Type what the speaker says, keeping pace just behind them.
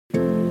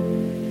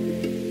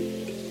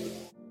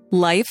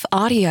Life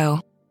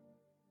Audio.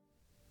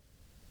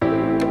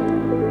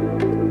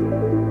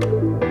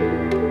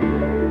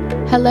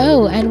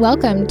 Hello and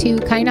welcome to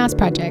Kainos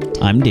Project.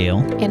 I'm Dale.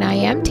 And I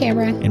am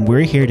Tamara. And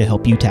we're here to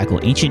help you tackle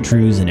ancient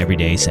truths in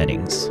everyday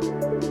settings.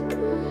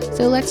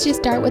 So let's just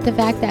start with the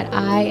fact that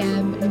I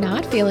am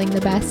not feeling the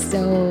best.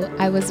 So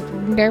I was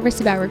nervous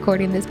about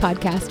recording this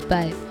podcast,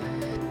 but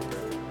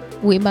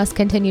we must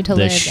continue to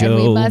live. The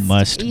show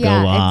must go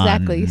on. Yeah,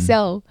 exactly.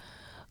 So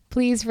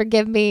please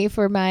forgive me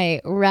for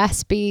my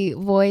raspy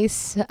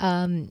voice.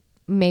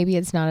 Maybe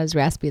it's not as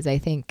raspy as I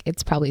think.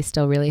 It's probably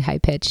still really high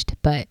pitched,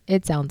 but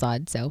it sounds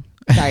odd. So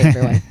sorry,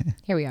 everyone.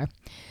 Here we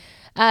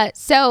are.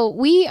 So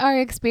we are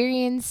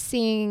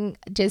experiencing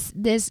just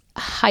this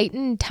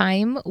heightened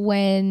time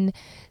when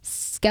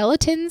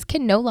skeletons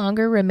can no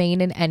longer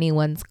remain in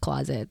anyone's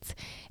closets.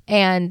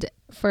 And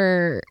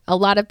for a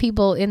lot of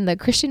people in the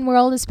Christian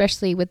world,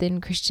 especially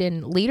within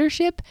Christian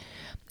leadership,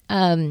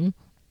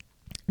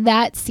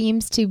 that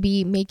seems to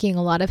be making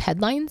a lot of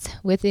headlines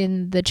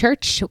within the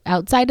church,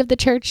 outside of the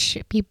church,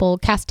 people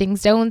casting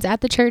stones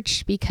at the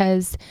church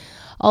because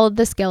all of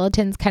the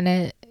skeletons kind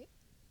of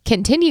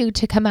continue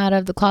to come out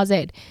of the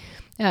closet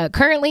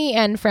currently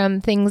and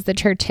from things the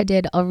church had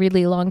did a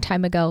really long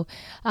time ago.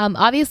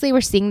 Obviously, we're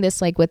seeing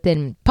this like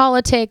within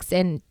politics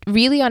and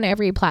really on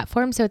every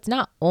platform. So it's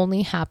not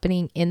only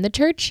happening in the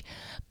church,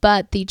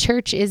 but the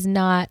church is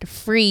not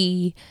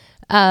free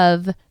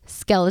of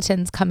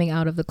skeletons coming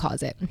out of the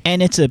closet.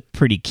 And it's a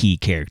pretty key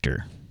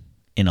character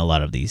in a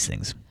lot of these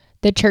things.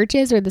 The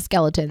churches or the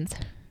skeletons?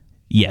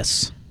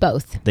 Yes.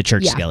 Both. The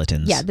church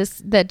skeletons. Yeah,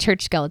 the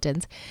church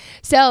skeletons.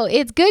 So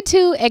it's good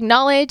to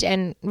acknowledge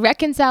and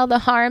reconcile the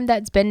harm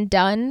that's been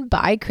done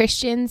by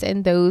Christians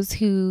and those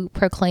who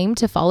proclaim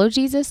to follow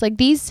Jesus. Like,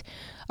 these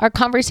are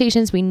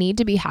conversations we need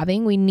to be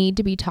having. We need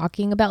to be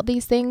talking about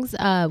these things.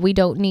 We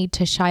don't need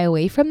to shy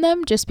away from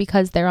them just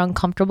because they're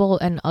uncomfortable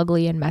and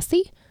ugly and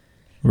messy.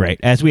 Right.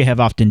 As we have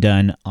often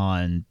done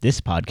on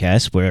this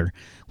podcast, where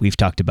we've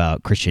talked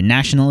about Christian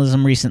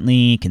nationalism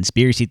recently,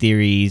 conspiracy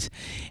theories,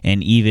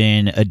 and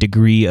even a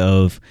degree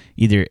of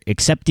either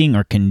accepting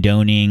or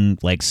condoning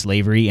like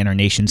slavery in our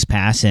nation's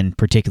past, and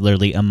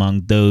particularly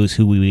among those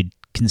who we would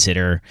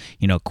consider,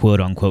 quote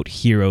unquote,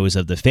 heroes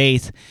of the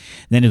faith.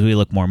 Then as we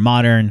look more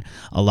modern,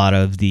 a lot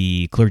of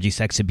the clergy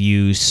sex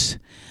abuse,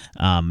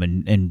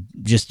 and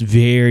just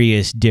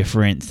various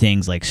different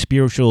things like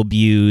spiritual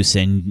abuse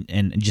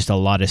and just a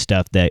lot of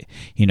stuff that,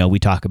 we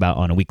talk about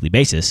on a weekly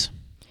basis.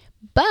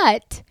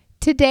 But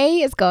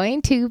today is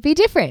going to be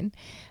different.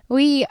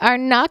 We are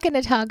not going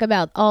to talk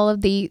about all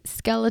of the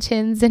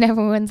skeletons in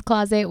everyone's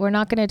closet. We're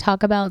not going to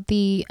talk about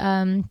the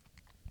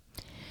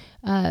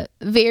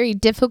very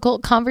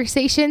difficult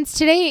conversations.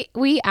 Today,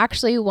 we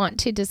actually want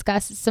to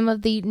discuss some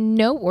of the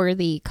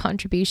noteworthy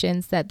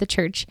contributions that the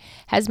church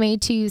has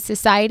made to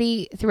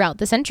society throughout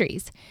the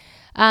centuries.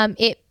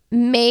 It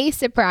may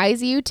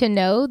surprise you to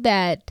know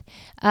that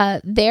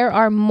there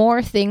are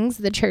more things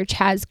the church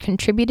has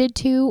contributed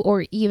to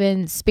or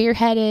even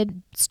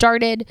started,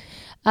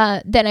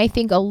 than I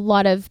think a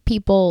lot of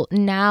people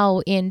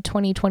now in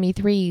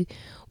 2023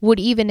 would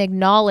even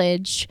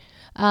acknowledge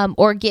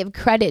or give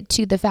credit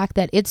to the fact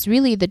that it's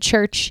really the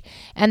church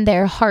and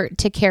their heart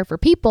to care for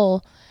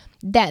people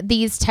that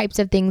these types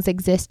of things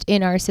exist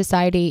in our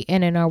society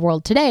and in our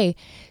world today.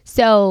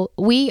 So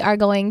we are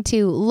going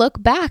to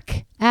look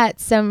back at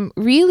some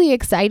really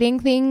exciting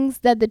things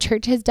that the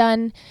church has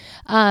done.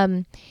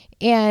 And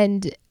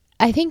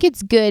I think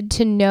it's good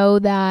to know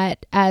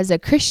that as a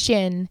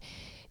Christian,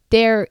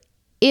 there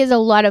is a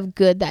lot of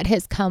good that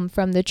has come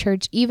from the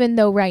church, even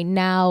though right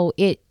now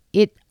it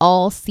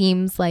all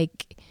seems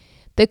like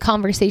the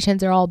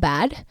conversations are all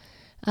bad.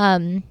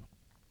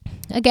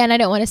 Again, I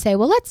don't want to say,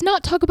 well, let's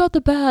not talk about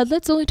the bad.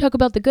 Let's only talk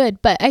about the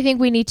good. But I think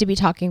we need to be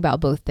talking about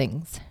both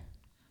things.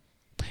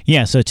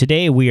 Yeah, so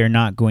today we are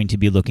not going to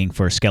be looking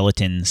for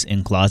skeletons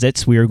in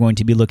closets. We are going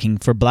to be looking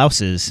for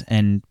blouses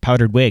and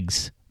powdered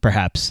wigs,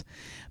 perhaps.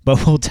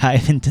 But we'll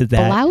dive into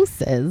that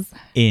Blouses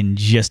in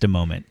just a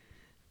moment.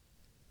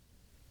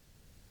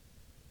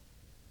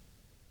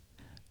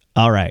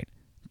 All right.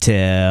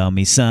 Tell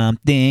me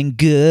something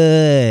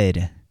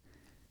good.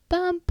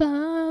 Bum,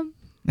 bum.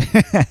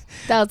 That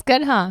was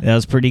good, huh? That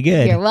was pretty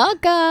good. You're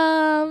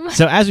welcome.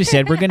 So as we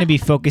said, we're going to be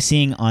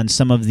focusing on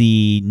some of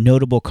the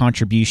notable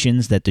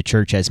contributions that the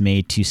church has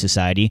made to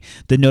society,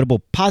 the notable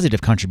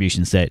positive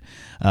contributions that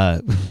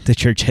the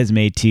church has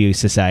made to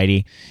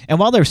society. And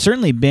while there's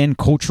certainly been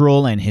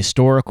cultural and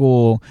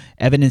historical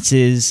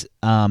evidences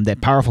that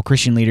powerful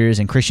Christian leaders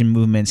and Christian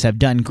movements have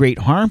done great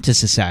harm to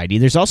society,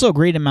 there's also a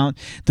great amount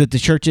that the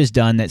church has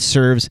done that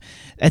serves,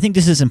 I think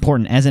this is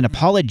important, as an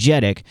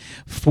apologetic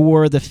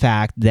for the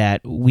fact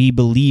that we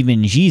believe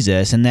in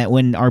Jesus, and that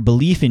when our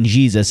belief in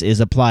Jesus is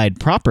applied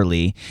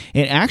properly,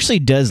 it actually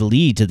does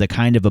lead to the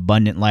kind of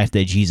abundant life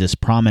that Jesus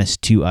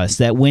promised to us.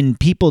 That when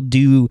people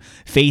do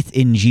faith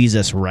in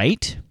Jesus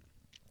right,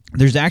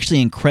 there's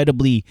actually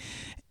incredibly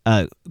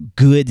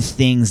good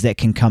things that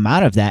can come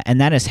out of that, and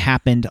that has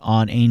happened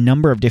on a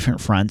number of different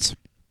fronts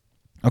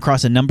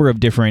across a number of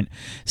different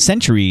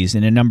centuries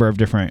in a number of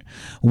different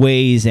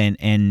ways and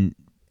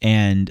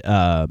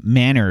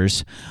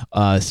manners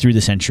through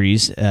the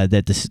centuries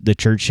that the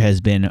church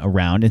has been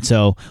around. And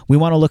so we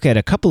want to look at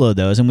a couple of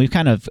those, and we've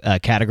kind of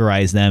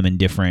categorized them in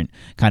different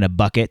kind of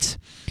buckets.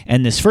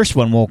 And this first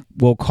one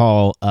we'll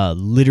call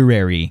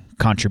literary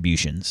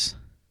contributions.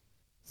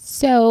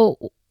 So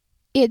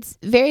it's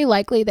very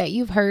likely that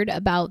you've heard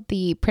about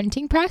the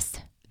printing press.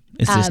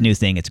 It's this new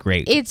thing. It's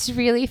great. It's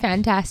really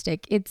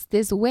fantastic. It's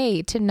this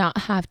way to not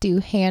have to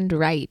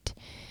handwrite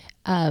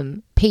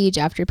page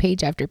after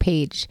page after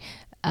page,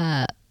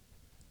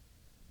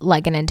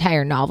 like an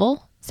entire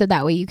novel. So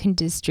that way you can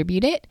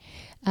distribute it.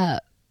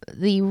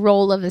 The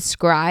role of a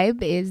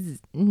scribe is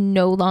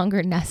no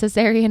longer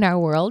necessary in our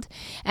world.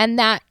 And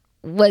that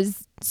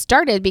was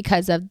started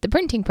because of the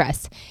printing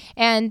press.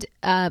 And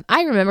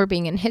I remember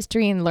being in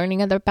history and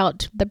learning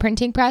about the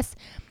printing press,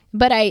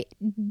 but I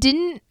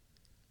didn't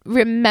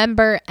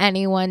remember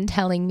anyone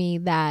telling me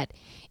that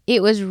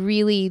it was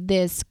really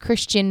this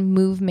Christian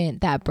movement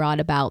that brought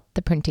about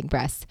the printing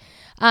press.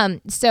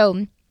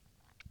 So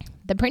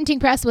the printing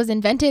press was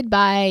invented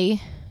by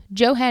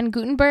Johann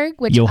Gutenberg,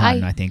 which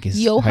I think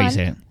is how you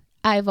say it.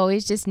 I've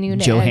always just known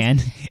it Johann.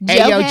 as Hey,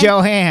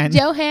 Johann.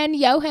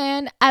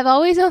 Johann. I've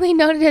always only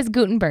known it as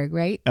Gutenberg,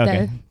 right?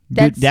 Okay.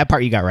 That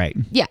part you got right.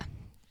 Yeah.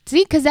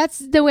 See, because that's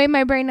the way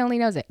my brain only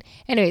knows it.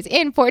 Anyways,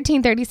 in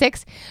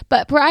 1436,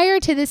 but prior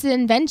to this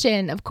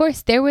invention, of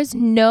course, there was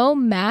no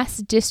mass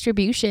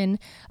distribution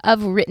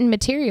of written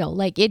material.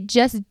 Like, it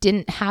just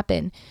didn't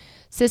happen.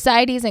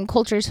 Societies and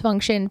cultures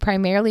functioned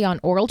primarily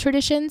on oral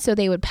tradition, so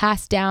they would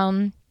pass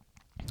down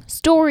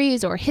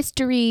stories or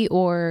history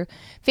or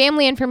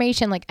family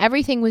information. Like,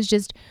 everything was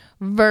just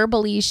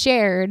verbally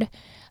shared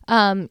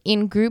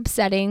in group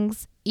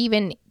settings,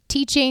 even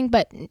teaching,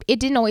 but it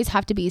didn't always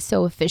have to be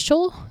so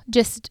official.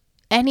 Just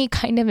any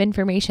kind of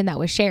information that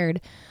was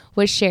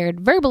shared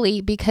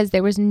verbally, because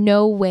there was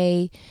no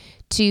way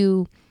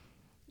to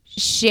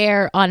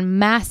share on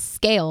mass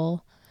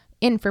scale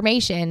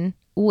information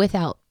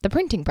without the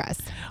printing press.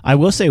 I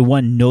will say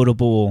one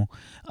notable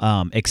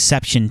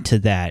exception to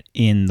that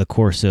in the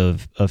course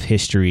of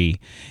history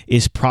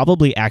is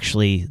probably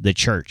actually the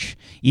church.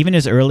 Even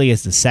as early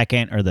as the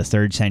 2nd or the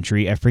 3rd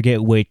century, I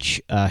forget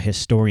which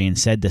historian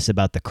said this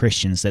about the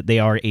Christians, that they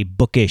are a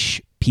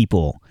bookish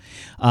people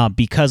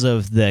because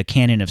of the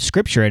canon of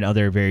Scripture and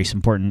other very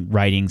important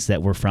writings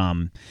that were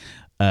from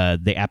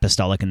the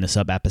apostolic and the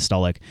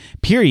sub-apostolic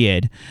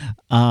period.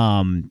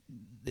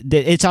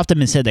 It's often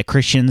been said that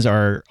Christians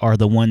are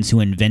the ones who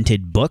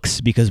invented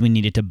books because we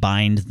needed to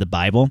bind the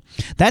Bible.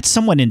 That's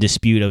somewhat in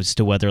dispute as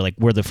to whether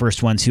we're the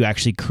first ones who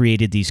actually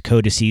created these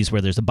codices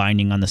where there's a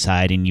binding on the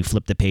side and you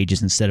flip the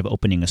pages instead of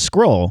opening a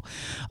scroll.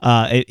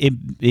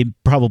 It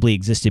probably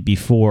existed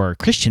before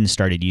Christians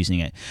started using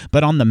it.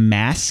 But on the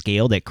mass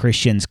scale that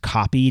Christians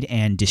copied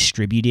and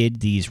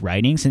distributed these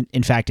writings,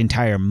 in fact,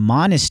 entire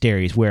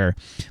monasteries where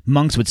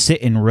monks would sit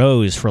in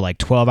rows for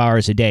 12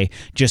 hours a day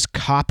just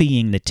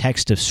copying the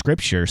text of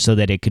Scripture so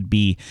that it could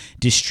be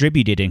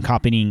distributed, and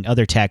copying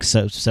other texts,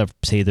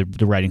 say the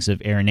writings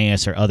of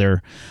Irenaeus or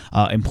other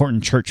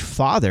important church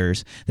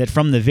fathers, that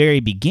from the very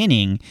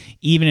beginning,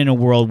 even in a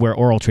world where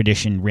oral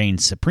tradition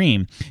reigned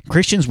supreme,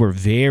 Christians were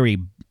very,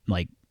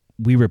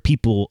 we were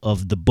people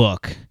of the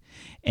book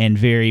and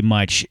very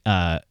much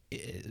a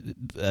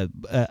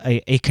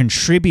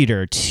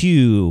contributor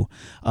to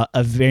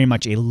very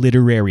much a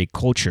literary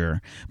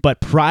culture.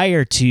 But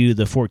prior to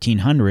the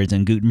 1400s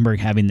and Gutenberg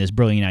having this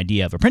brilliant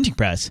idea of a printing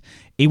press,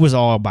 it was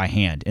all by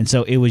hand. And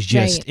so it was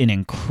just an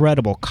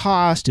incredible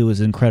cost. It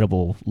was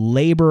incredible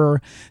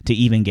labor to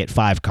even get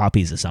 5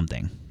 copies of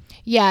something.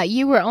 Yeah,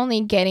 you were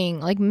only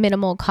getting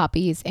minimal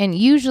copies, and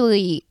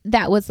usually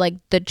that was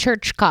the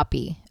church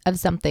copy of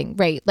something,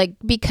 right?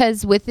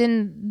 Because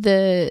within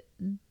the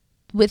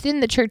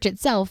church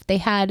itself, they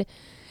had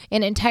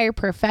an entire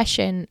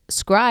profession,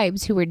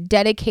 scribes, who were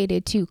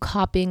dedicated to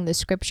copying the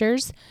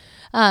Scriptures.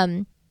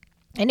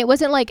 And it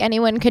wasn't like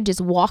anyone could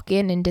just walk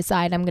in and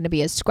decide, I'm going to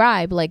be a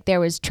scribe.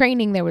 There was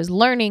training, there was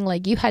learning.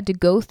 You had to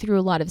go through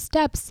a lot of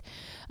steps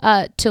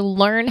to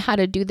learn how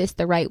to do this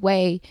the right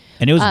way.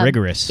 And it was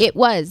rigorous. It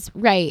was,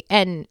 right.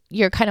 And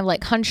you're kind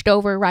of hunched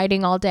over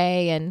writing all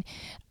day. And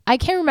I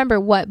can't remember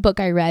what book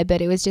I read, but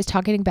it was just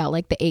talking about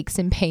the aches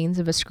and pains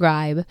of a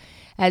scribe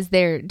as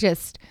they're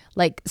just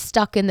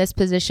stuck in this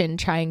position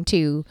trying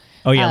to.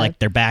 Oh yeah,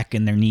 their back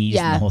and their knees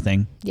and the whole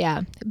thing.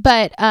 Yeah,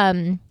 but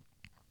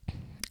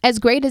as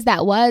great as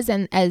that was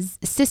and as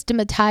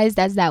systematized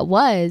as that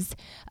was,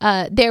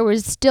 there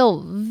was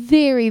still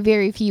very,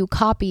 very few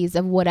copies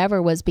of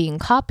whatever was being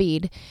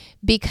copied,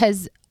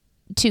 because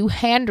to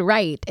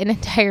handwrite an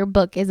entire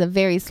book is a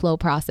very slow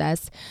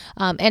process.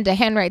 And to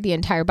handwrite the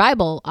entire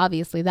Bible,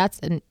 obviously, that's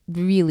a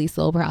really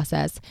slow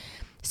process.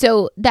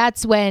 So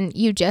that's when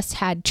you just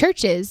had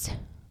churches,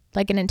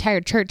 an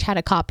entire church had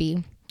a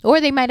copy, or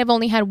they might have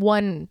only had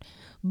one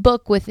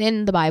book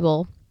within the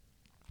Bible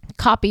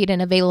copied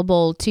and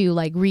available to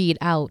read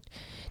out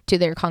to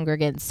their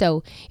congregants.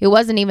 So it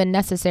wasn't even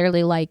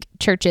necessarily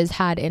churches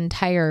had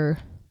entire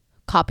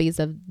copies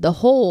of the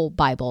whole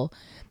Bible.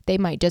 They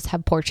might just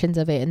have portions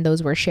of it, and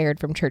those were shared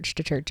from church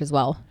to church as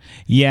well.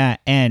 Yeah,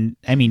 and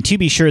I mean, to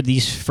be sure,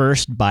 these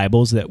first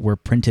Bibles that were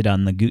printed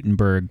on the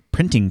Gutenberg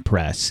printing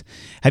press.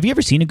 Have you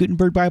ever seen a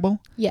Gutenberg Bible?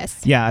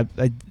 Yes. Yeah,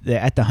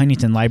 at the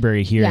Huntington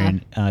Library here Yeah.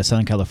 in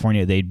Southern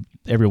California,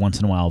 every once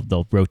in a while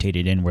they'll rotate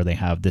it in where they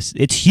have this.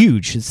 It's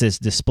huge. It's this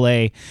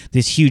display,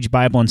 this huge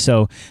Bible, and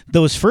so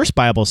those first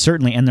Bibles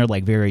certainly, and they're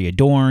like very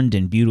adorned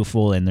and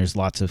beautiful, and there's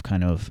lots of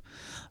kind of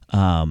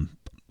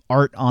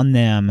art on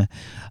them.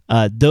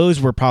 Those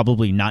were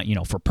probably not,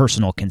 for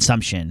personal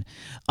consumption.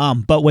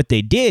 But what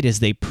they did is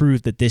they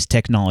proved that this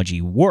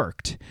technology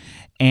worked.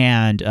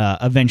 And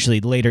eventually,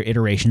 later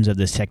iterations of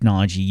this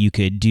technology, you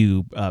could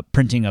do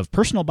printing of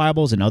personal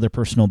Bibles and other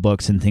personal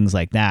books and things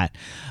like that.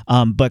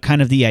 But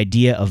kind of the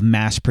idea of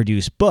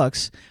mass-produced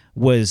books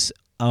was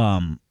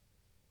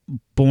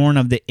born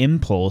of the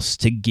impulse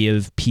to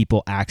give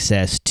people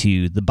access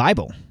to the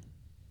Bible.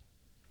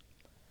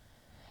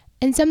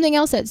 And something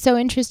else that's so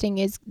interesting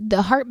is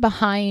the heart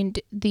behind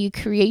the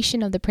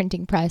creation of the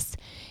printing press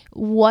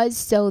was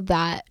so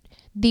that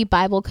the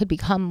Bible could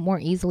become more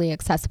easily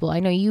accessible.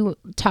 I know you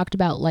talked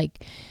about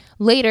like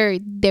later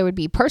there would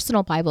be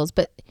personal Bibles,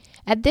 but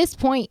at this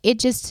point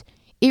it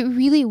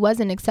really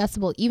wasn't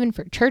accessible even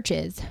for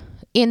churches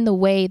in the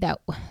way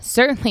that,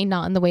 certainly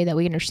not in the way that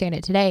we understand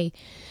it today,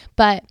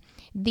 but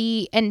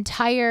the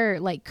entire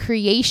like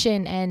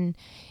creation and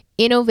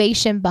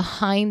innovation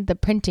behind the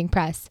printing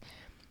press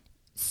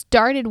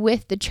started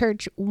with the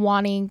church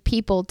wanting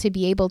people to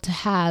be able to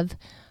have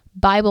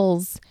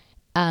Bibles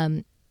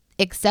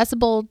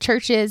accessible,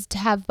 churches to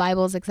have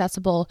Bibles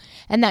accessible,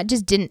 and that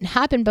just didn't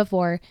happen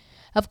before.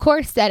 Of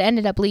course, that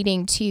ended up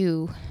leading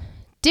to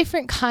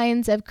different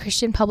kinds of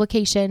Christian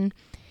publication,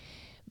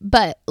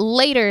 but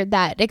later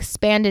that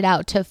expanded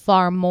out to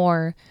far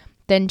more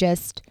than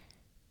just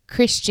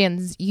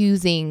Christians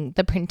using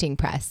the printing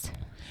press.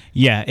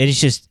 Yeah,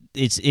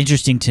 it's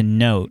interesting to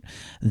note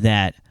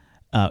that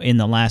in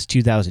the last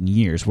 2,000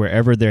 years,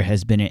 wherever there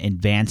has been an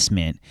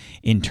advancement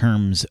in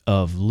terms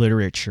of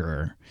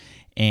literature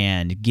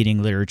and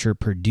getting literature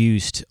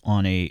produced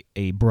on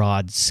a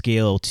broad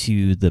scale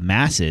to the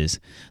masses,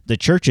 the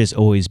church has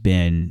always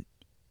been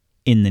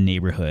in the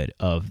neighborhood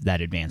of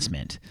that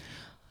advancement.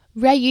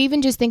 Right. You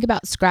even just think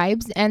about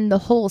scribes and the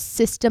whole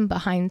system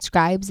behind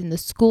scribes and the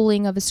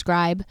schooling of a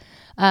scribe.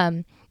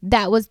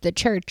 That was the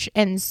church.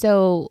 And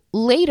so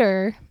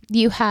later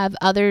you have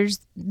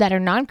others that are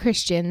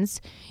non-Christians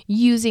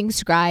using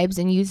scribes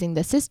and using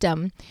the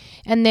system.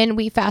 And then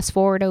we fast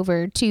forward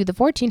over to the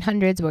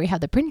 1400s where we have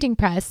the printing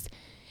press,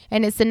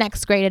 and it's the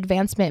next great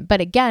advancement.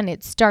 But again,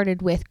 it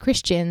started with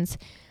Christians.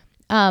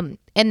 And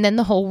then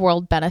the whole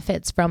world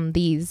benefits from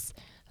these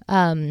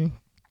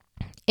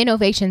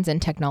innovations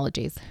and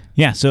technologies.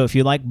 Yeah, so if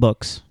you like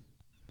books,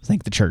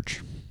 thank the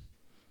church.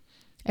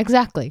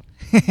 Exactly.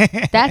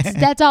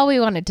 That's all we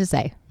wanted to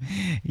say.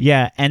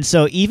 Yeah, and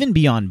so even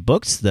beyond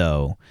books,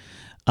 though,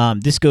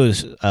 this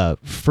goes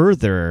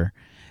further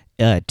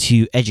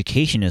to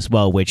education as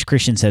well, which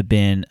Christians have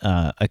been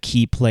a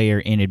key player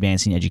in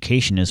advancing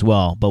education as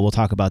well, but we'll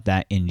talk about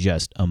that in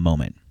just a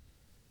moment.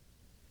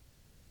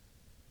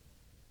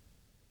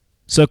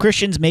 So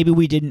Christians, maybe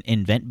we didn't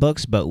invent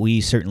books, but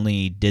we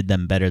certainly did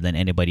them better than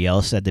anybody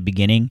else at the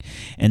beginning.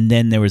 And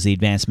then there was the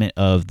advancement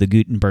of the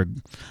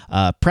Gutenberg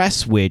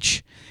press,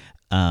 which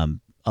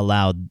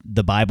allowed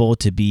the Bible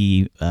to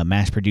be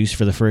mass-produced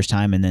for the first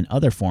time, and then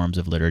other forms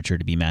of literature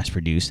to be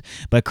mass-produced.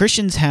 But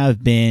Christians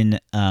have been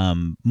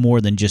more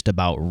than just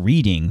about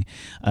reading.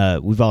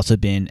 We've also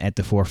been at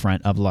the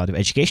forefront of a lot of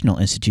educational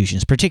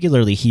institutions,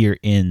 particularly here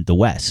in the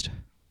West.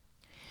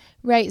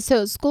 Right.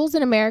 So schools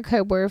in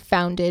America were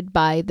founded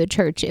by the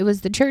church. It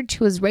was the church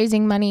who was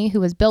raising money, who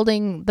was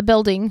building the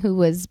building, who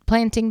was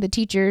planting the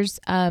teachers.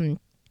 And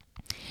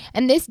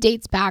this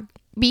dates back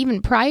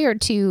even prior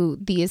to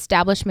the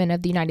establishment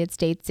of the United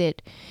States.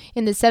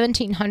 In the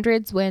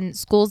 1700s, when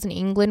schools in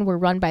England were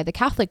run by the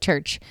Catholic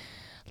Church,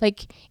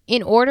 like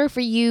in order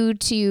for you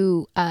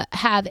to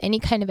have any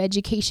kind of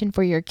education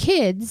for your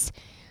kids,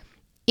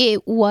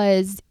 it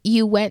was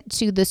you went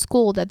to the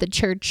school that the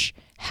church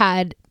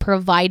had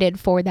provided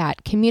for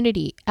that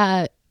community.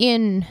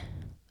 In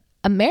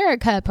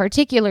America,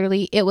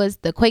 particularly, it was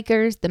the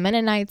Quakers, the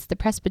Mennonites, the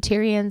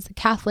Presbyterians, the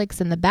Catholics,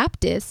 and the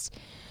Baptists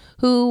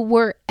who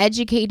were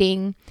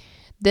educating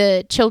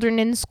the children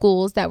in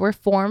schools that were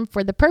formed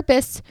for the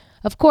purpose,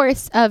 of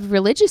course, of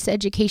religious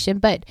education.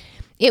 But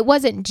it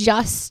wasn't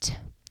just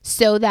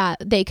so that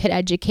they could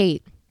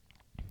educate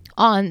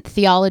on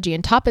theology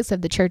and topics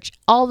of the church.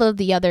 All of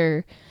the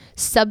other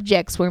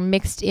subjects were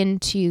mixed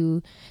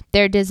into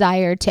their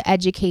desire to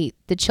educate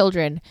the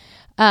children.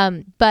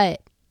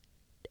 But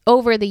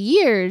over the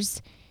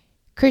years,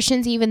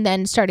 Christians even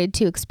then started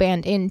to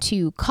expand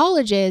into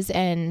colleges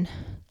and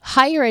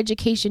higher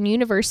education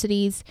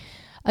universities,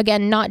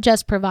 again, not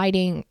just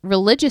providing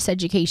religious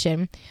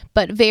education,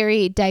 but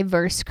very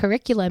diverse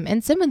curriculum.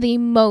 And some of the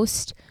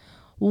most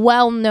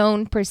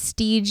well-known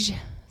prestige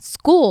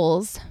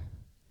schools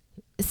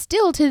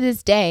still to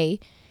this day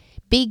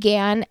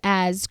began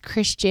as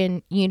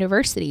Christian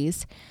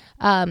universities.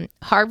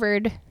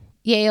 Harvard,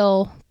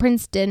 Yale,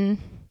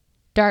 Princeton,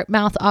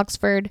 Dartmouth,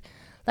 Oxford,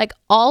 like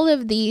all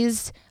of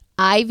these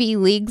Ivy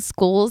League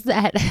schools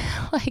that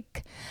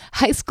like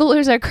high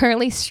schoolers are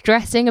currently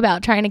stressing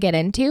about trying to get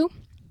into.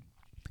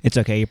 It's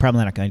okay. You're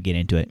probably not going to get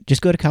into it.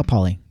 Just go to Cal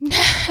Poly.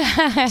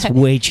 It's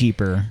way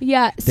cheaper.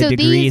 Yeah. The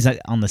degree is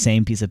on the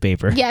same piece of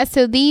paper. Yeah.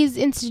 So these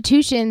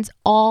institutions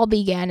all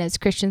began as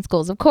Christian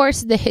schools. Of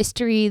course, the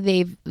history,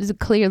 they've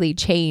clearly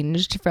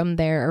changed from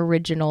their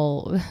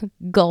original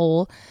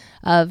goal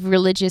of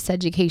religious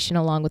education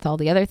along with all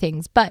the other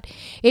things. But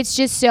it's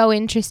just so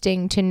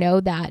interesting to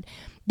know that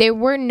there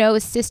were no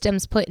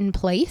systems put in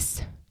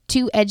place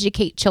to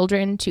educate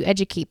children, to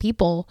educate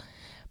people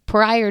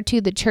prior to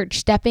the church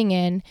stepping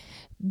in,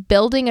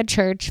 building a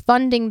church,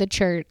 funding the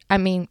church,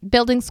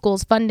 building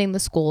schools, funding the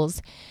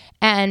schools,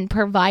 and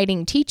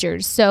providing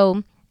teachers.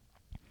 So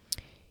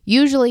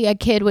usually a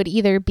kid would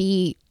either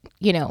be,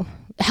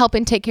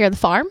 helping take care of the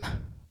farm,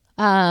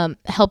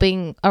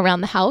 helping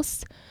around the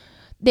house.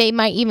 They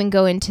might even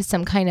go into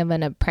some kind of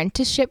an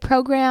apprenticeship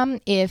program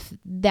if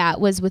that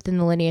was within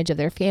the lineage of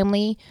their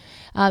family.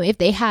 If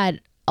they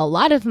had a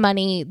lot of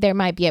money, there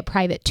might be a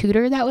private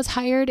tutor that was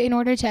hired in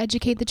order to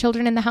educate the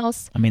children in the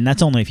house. I mean,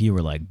 that's only if you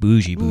were like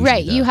bougie.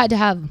 Right. Though. You had to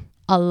have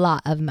a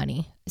lot of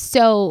money.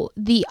 So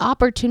the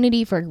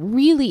opportunity for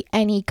really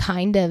any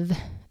kind of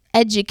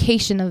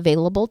education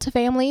available to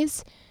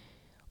families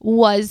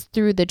was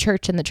through the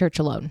church and the church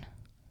alone.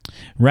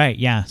 Right.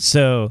 Yeah.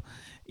 So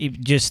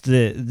just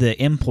the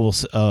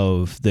impulse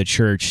of the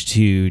church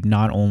to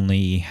not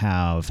only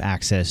have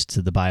access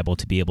to the Bible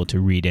to be able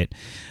to read it,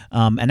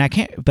 and I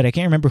can't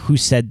remember who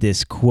said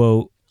this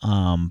quote,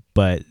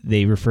 but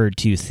they referred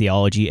to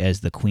theology as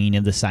the queen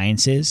of the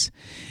sciences,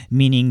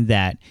 meaning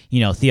that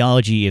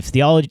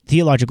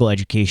theological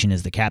education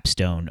is the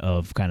capstone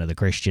of kind of the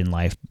Christian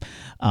life,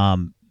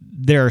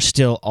 there are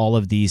still all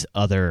of these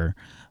other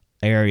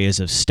areas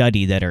of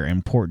study that are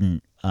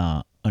important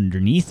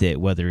underneath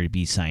it, whether it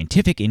be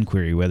scientific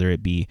inquiry, whether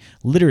it be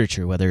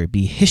literature, whether it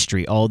be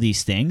history, all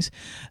these things.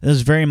 It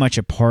was very much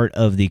a part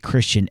of the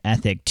Christian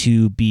ethic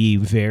to be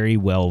very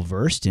well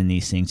versed in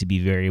these things, to be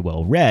very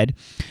well read,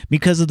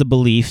 because of the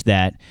belief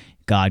that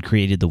God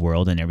created the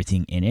world and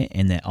everything in it,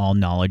 and that all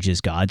knowledge is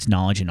God's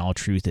knowledge and all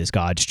truth is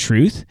God's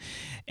truth.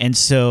 And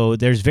so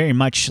there's very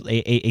much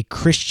a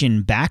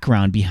Christian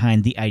background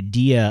behind the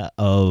idea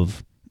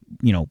of,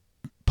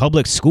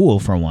 public school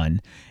for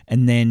one,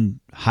 and then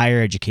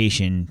higher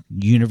education,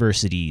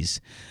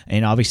 universities,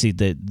 and obviously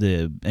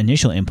the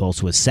initial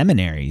impulse was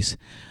seminaries,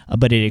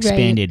 but it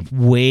expanded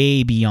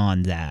way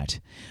beyond that,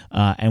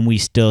 and we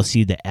still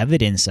see the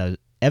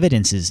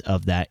evidences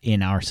of that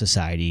in our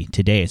society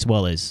today, as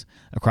well as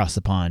across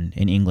the pond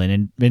in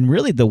England and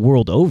really the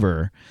world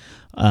over.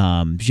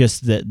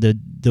 Just the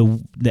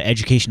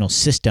educational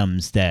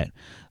systems that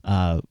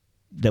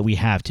we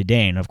have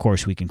today, and of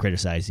course we can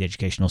criticize the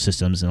educational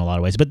systems in a lot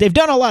of ways, but they've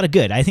done a lot of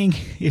good. I think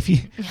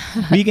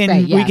we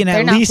can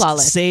at least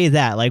flawless. Say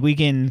that, like we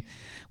can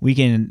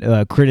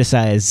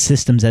criticize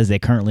systems as they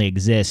currently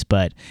exist,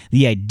 but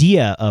the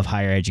idea of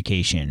higher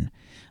education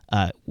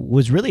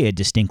was really a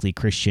distinctly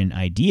Christian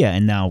idea,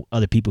 and now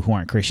other people who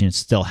aren't Christians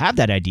still have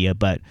that idea,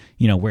 but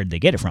where did they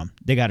get it from?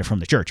 They got it from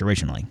the church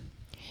originally.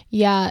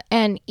 Yeah,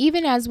 and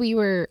even as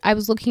I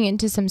was looking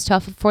into some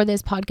stuff for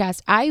this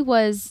podcast, I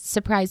was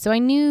surprised. So I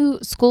knew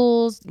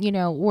schools,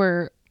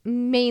 were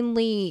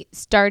mainly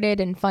started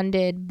and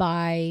funded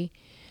by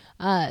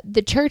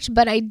the church,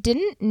 but I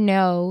didn't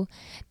know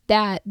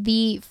that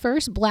the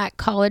first black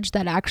college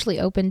that actually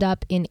opened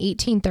up in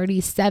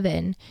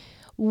 1837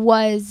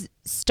 was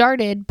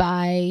started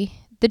by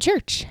the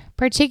church,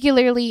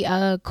 particularly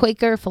a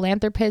Quaker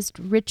philanthropist,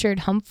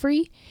 Richard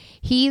Humphrey.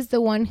 He's the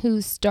one who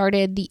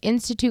started the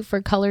Institute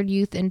for Colored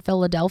Youth in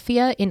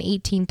Philadelphia in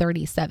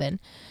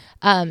 1837.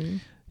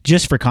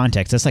 Just for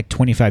context, that's like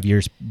 25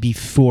 years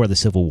before the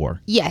Civil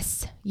War.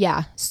 Yes.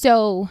 Yeah.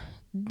 So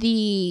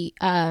the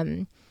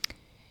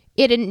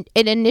it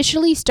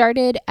initially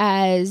started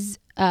as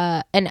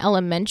an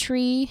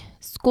elementary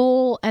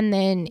school, and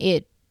then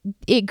it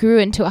grew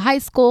into a high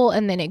school,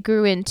 and then it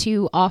grew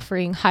into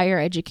offering higher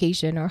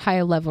education or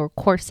higher level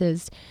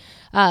courses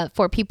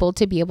for people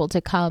to be able to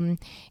come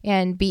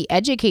and be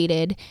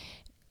educated.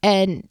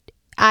 And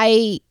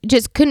I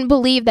just couldn't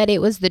believe that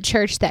it was the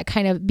church that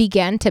kind of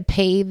began to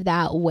pave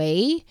that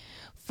way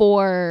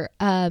for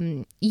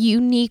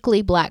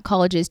uniquely black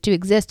colleges to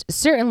exist,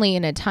 certainly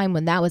in a time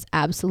when that was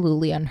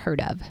absolutely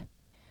unheard of.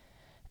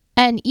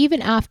 And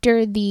even after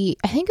I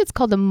think it's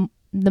called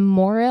the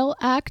Morrill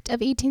Act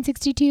of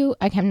 1862.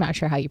 I'm not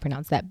sure how you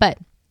pronounce that, but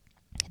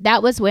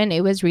that was when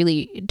it was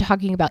really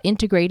talking about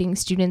integrating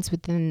students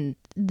within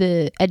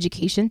the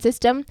education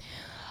system.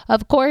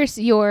 Of course,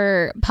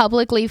 your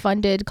publicly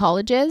funded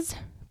colleges,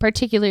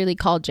 particularly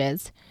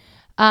colleges,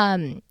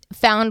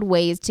 found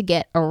ways to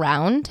get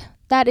around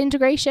that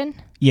integration.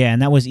 Yeah,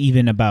 and that was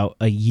even about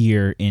a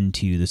year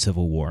into the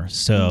Civil War.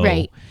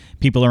 So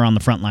people are on the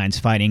front lines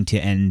fighting to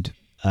end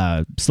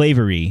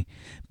slavery,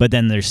 but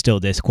then there's still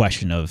this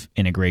question of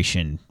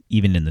integration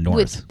even in the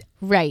North.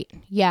 Right.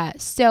 Yeah.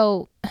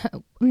 So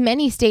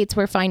many states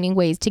were finding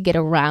ways to get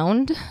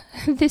around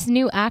this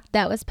new act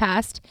that was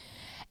passed.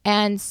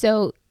 And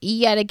so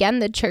yet again,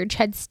 the church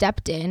had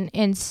stepped in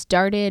and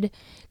started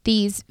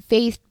these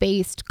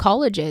faith-based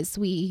colleges.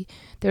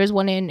 There was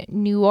one in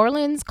New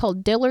Orleans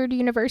called Dillard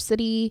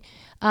University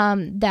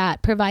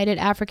that provided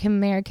African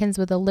Americans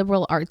with a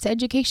liberal arts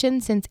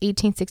education since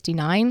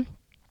 1869.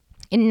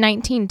 In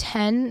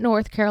 1910,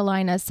 North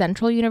Carolina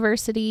Central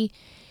University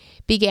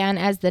began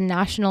as the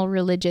National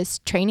Religious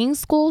Training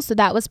School. So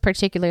that was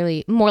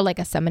particularly more like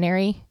a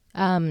seminary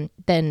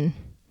than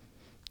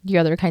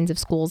your other kinds of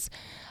schools.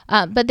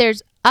 But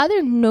there's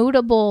other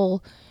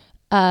notable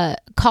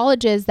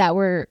colleges that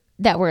were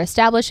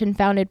established and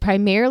founded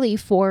primarily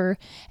for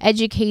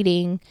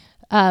educating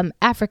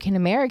African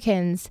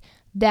Americans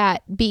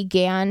that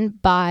began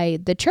by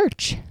the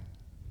church.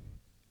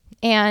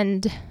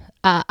 And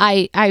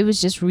I was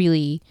just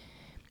really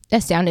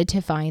astounded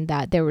to find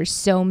that there were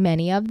so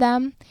many of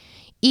them,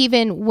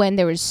 even when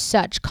there was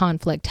such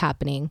conflict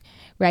happening,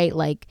 right?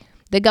 Like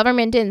the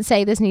government didn't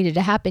say this needed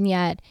to happen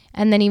yet.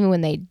 And then even when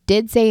they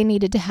did say it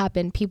needed to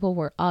happen, people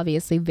were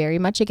obviously very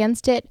much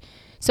against it.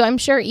 So I'm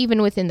sure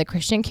even within the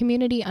Christian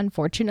community,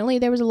 unfortunately,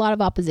 there was a lot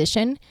of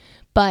opposition,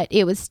 but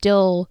it was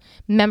still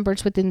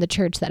members within the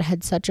church that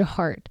had such a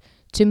heart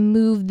to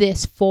move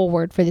this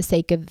forward for the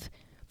sake of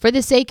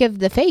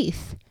the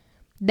faith,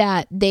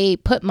 that they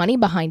put money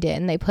behind it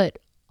and they put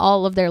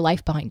all of their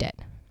life behind it.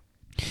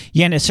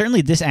 Yeah, and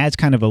certainly this adds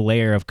kind of a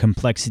layer of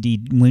complexity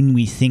when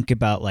we think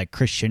about like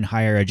Christian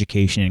higher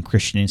education and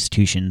Christian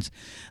institutions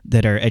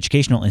that are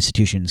educational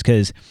institutions,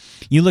 because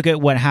you look at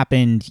what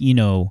happened,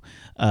 kind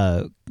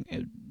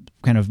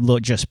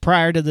of just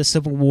prior to the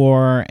Civil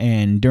War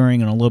and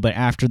during and a little bit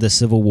after the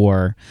Civil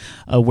War,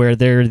 where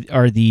there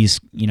are these,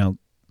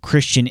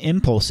 Christian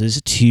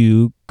impulses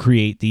to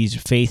create these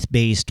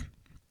faith-based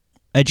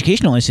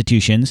educational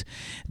institutions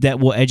that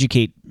will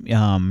educate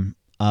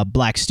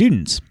black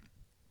students.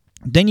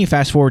 Then you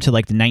fast forward to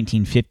like the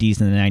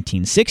 1950s and the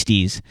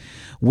 1960s,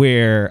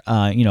 where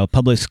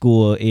public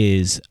school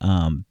is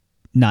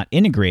not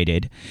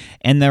integrated,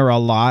 and there are a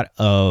lot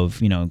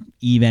of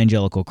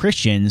evangelical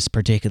Christians,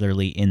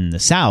 particularly in the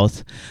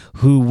South,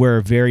 who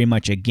were very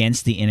much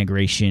against the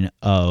integration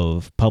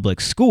of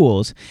public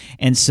schools,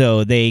 and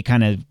so they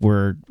kind of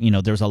were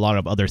there's a lot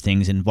of other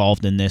things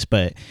involved in this,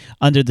 but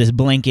under this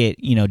blanket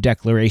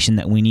declaration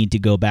that we need to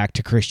go back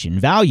to Christian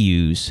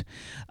values,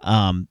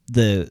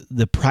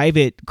 the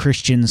private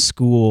Christian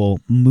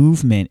school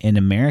movement in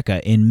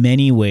America, in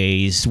many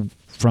ways,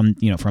 from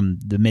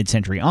the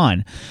mid-century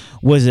on,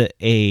 was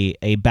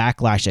a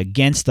backlash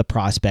against the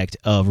prospect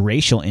of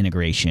racial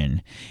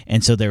integration,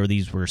 and so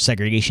these were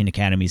segregation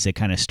academies that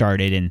kind of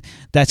started, and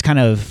that's kind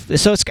of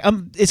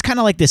it's kind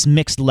of like this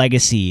mixed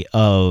legacy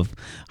of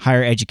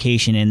higher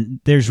education, and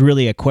there's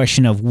really a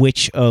question of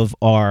which of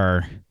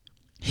our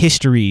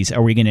histories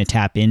are we going to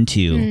tap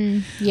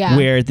into,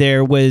 where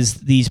there was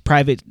these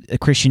private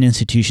Christian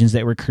institutions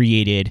that were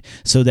created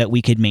so that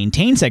we could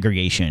maintain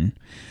segregation,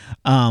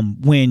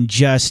 when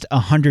just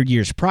 100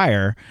 years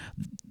prior,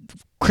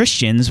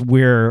 Christians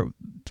were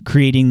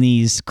creating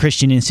these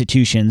Christian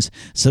institutions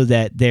so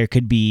that there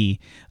could be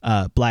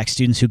black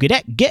students who could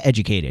get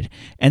educated.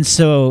 And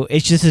so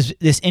it's just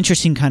this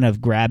interesting kind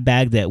of grab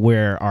bag that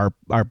where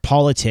our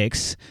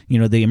politics,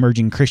 the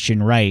emerging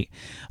Christian right,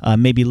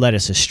 maybe led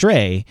us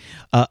astray.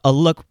 A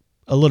look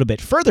a little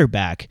bit further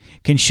back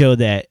can show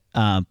that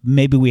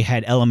maybe we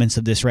had elements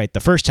of this right the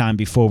first time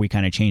before we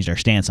kind of changed our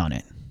stance on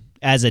it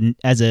as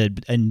a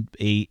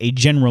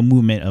general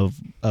movement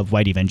of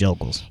white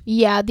evangelicals.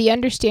 Yeah, the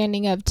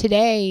understanding of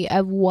today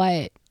of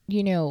what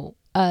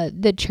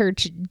the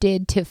church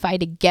did to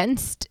fight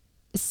against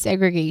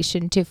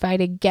segregation, to fight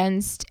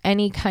against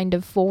any kind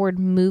of forward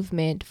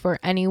movement for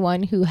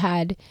anyone who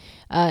had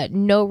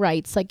no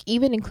rights, like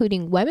even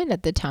including women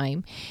at the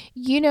time.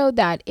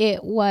 That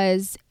it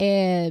was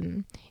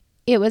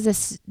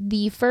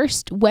the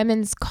first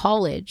women's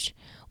college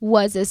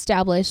was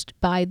established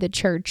by the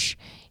church.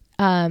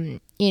 In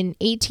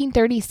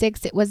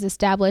 1836, it was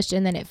established,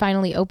 and then it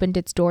finally opened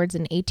its doors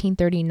in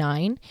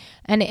 1839,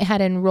 and it had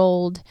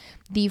enrolled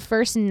the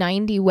first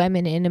 90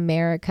 women in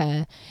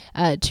America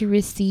to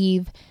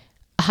receive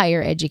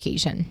higher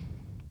education.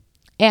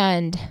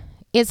 And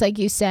it's like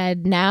you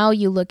said, now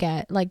you look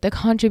at like the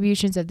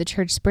contributions of the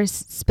church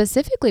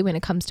specifically when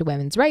it comes to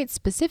women's rights,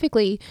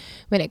 specifically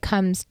when it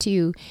comes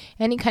to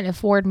any kind of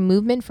forward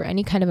movement for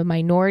any kind of a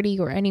minority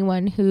or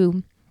anyone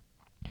who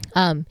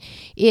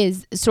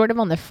is sort of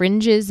on the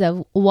fringes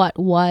of what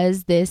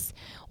was this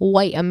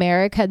white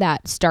America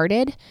that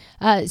started.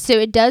 So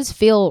it does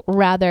feel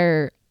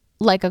rather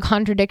like a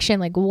contradiction,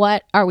 like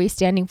what are we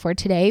standing for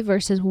today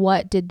versus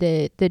what did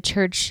the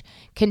church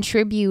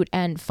contribute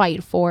and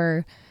fight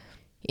for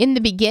in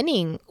the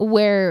beginning,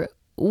 where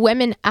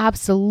women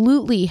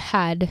absolutely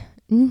had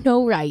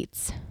no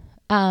rights.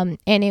 And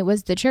it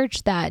was the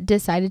church that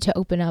decided to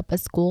open up a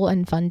school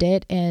and fund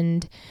it.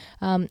 And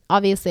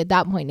obviously at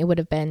that point it would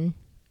have been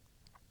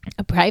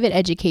a private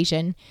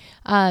education.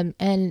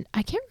 And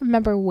I can't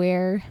remember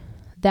where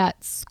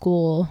that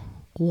school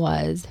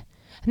was.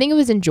 I think it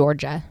was in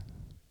Georgia.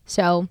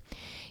 So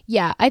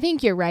yeah, I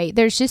think you're right.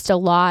 There's a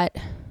lot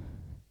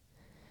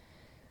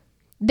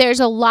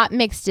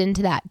mixed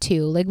into that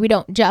too. Like, we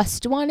don't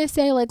just want to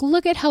say, like,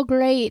 look at how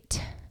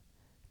great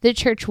the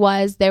church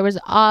was. There was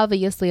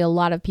obviously a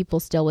lot of people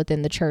still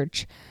within the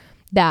church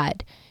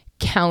that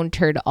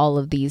countered all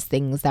of these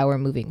things that were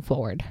moving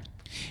forward.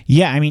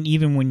 Yeah, I mean,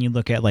 even when you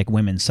look at like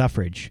women's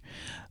suffrage,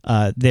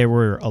 there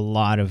were a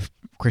lot of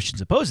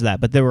Christians opposed to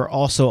that, but there were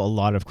also a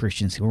lot of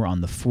Christians who were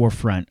on the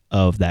forefront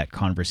of that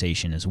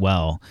conversation as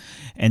well.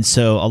 And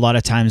so a lot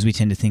of times we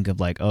tend to think of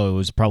like, oh, it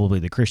was probably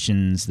the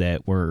Christians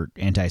that were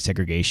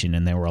anti-segregation,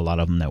 and there were a lot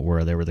of them that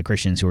were. There were the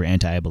Christians who were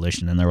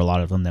anti-abolition, and there were a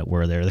lot of them that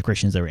were. There were the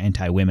Christians that were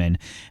anti-women,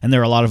 and there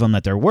were a lot of them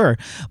that there were.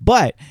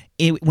 But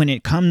when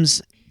it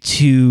comes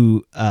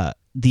to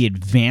the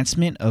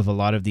advancement of a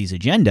lot of these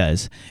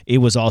agendas, it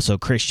was also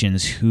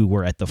Christians who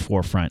were at the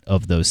forefront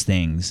of those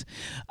things.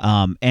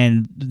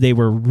 And they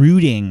were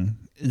rooting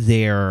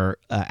their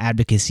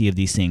advocacy of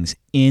these things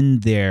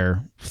in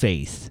their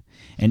faith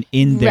and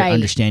in their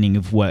understanding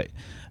of what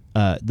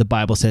the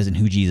Bible says and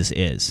who Jesus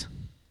is.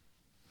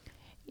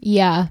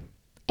 Yeah.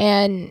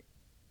 And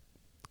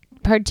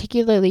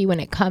particularly when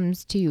it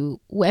comes to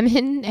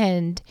women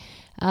and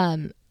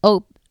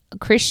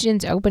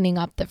Christians opening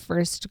up the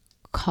first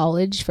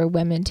college for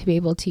women to be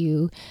able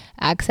to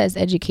access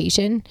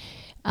education.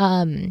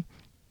 I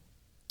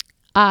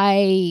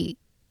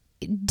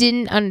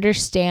didn't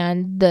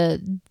understand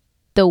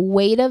the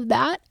weight of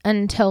that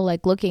until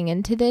like looking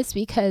into this,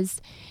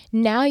 because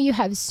now you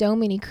have so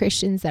many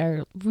Christians that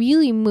are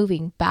really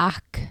moving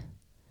back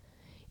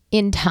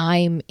in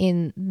time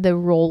in the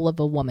role of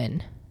a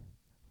woman.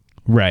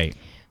 Right.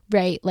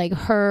 Like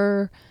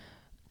her,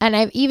 and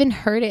I've even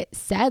heard it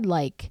said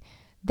like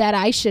that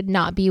I should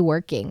not be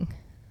working.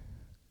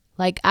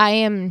 Like I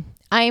am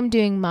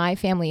doing my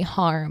family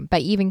harm by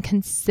even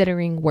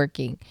considering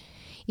working,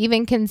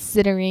 even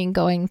considering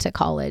going to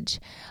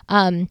college.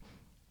 And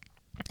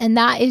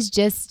that is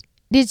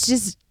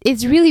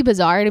it's really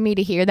bizarre to me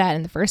to hear that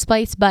in the first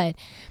place. But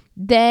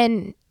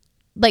then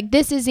like,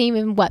 this isn't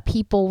even what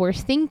people were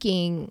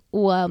thinking.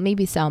 Well,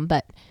 maybe some,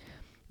 but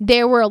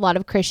there were a lot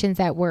of Christians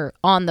that were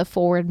on the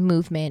forward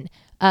movement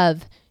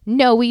of,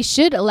 no, we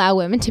should allow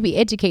women to be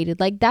educated.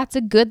 Like, that's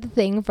a good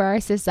thing for our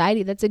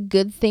society. That's a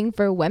good thing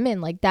for women.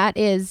 Like, that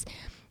is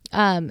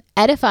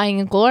edifying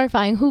and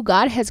glorifying who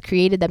God has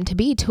created them to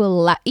be, to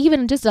allow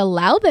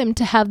them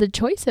to have the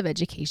choice of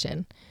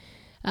education.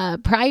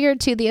 Prior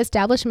to the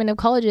establishment of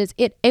colleges,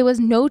 it was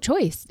no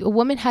choice. A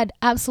woman had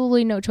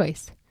absolutely no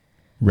choice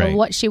of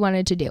what she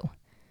wanted to do.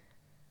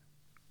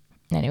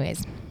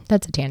 Anyways,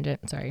 that's a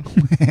tangent. Sorry.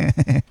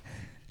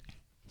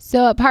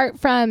 So apart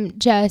from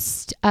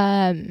just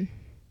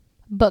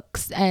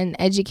books and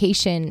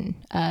education,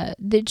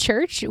 the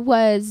church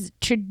was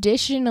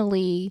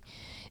traditionally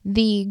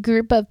the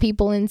group of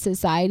people in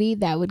society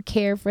that would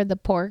care for the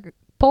poor,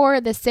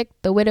 the sick,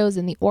 the widows,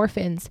 and the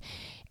orphans.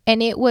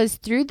 And it was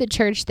through the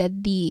church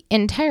that the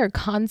entire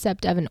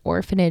concept of an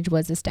orphanage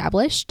was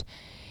established.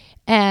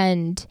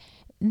 And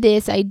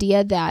this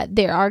idea that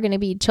there are going to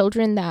be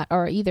children that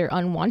are either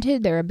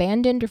unwanted, they're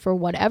abandoned, or for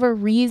whatever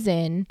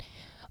reason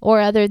or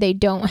other, they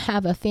don't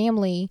have a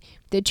family,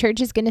 the church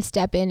is going to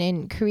step in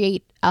and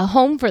create a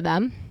home for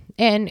them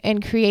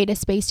and create a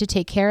space to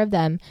take care of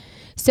them.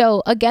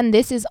 So again,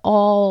 this is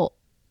all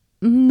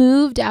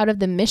moved out of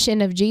the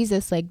mission of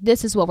Jesus. Like,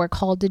 this is what we're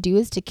called to do,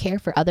 is to care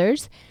for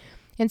others.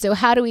 And so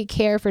how do we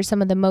care for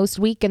some of the most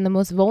weak and the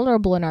most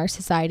vulnerable in our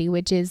society,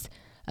 which is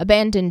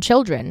abandoned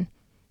children,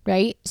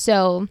 right?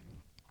 So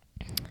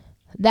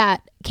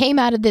that came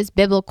out of this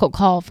biblical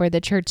call for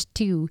the church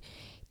to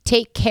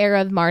take care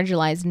of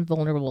marginalized and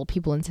vulnerable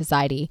people in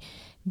society.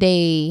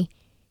 They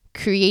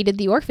created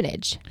the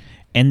orphanage.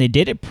 And they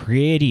did it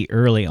pretty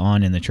early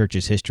on in the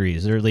church's history.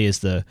 As early as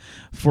the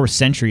 4th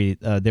century,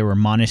 there were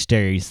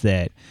monasteries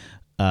that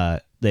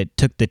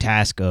took the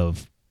task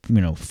of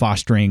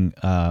fostering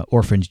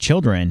orphaned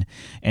children.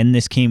 And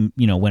this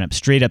went up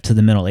straight up to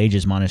the Middle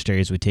Ages.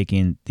 Monasteries would take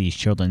in these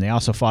children. They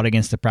also fought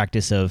against the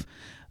practice of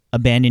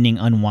abandoning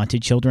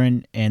unwanted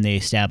children, and they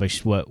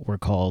established what were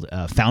called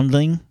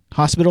foundling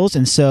hospitals.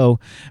 And so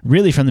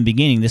really from the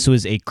beginning, this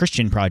was a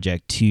Christian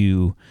project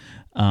to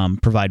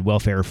provide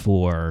welfare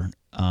for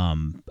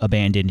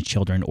abandoned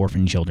children,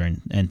 orphan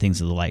children, and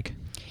things of the like.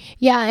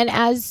 Yeah, and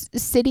as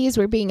cities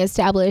were being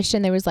established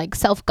and there was like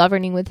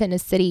self-governing within a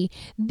city,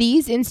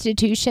 these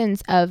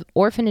institutions of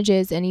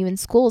orphanages and even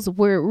schools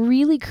were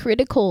really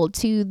critical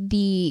to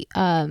the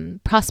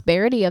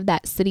prosperity of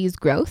that city's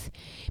growth,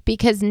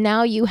 because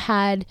now you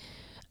had,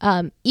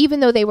 even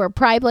though they were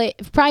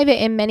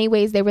private in many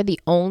ways, they were the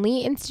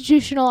only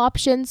institutional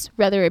options,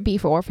 whether it be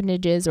for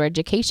orphanages or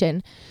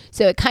education.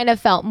 So it kind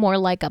of felt more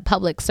like a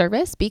public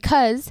service,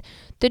 because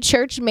the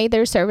church made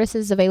their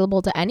services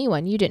available to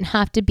anyone. You didn't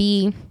have to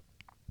be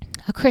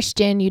a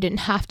Christian. You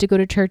didn't have to go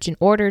to church in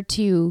order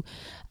to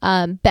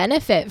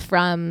benefit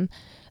from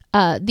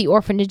the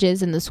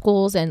orphanages and the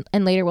schools, and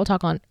later we'll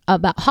talk on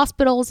about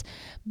hospitals.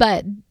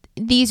 But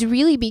these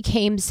really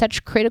became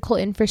such critical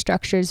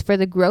infrastructures for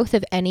the growth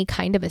of any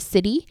kind of a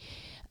city,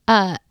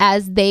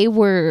 as they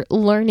were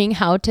learning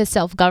how to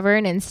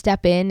self-govern and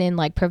step in and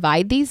like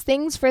provide these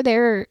things for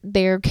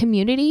their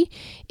community.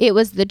 It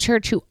was the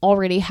church who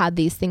already had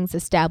these things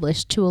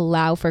established to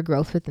allow for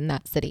growth within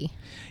that city.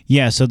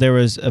 Yeah, so there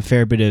was a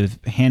fair bit of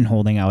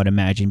hand-holding, I would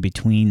imagine,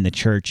 between the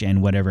church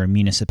and whatever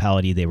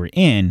municipality they were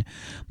in.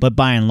 But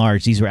by and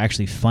large, these were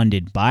actually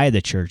funded by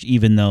the church,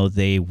 even though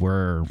they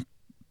were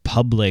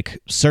public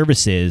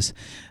services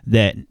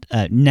that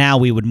now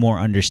we would more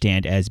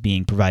understand as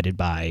being provided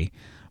by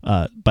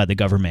the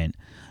government,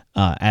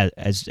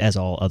 as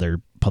all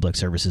other public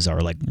services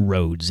are, like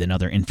roads and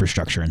other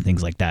infrastructure and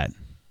things like that.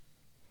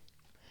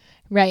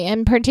 Right,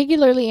 and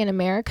particularly in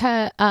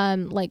America,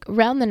 like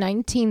around the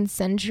 19th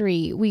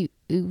century, we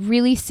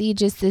really see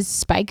just this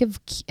spike of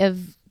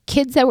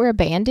kids that were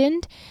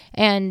abandoned,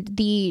 and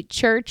the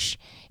church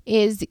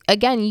is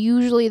again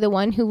usually the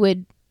one who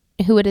would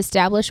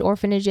establish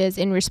orphanages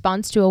in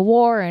response to a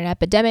war or an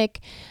epidemic,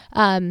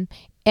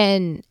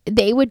 and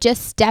they would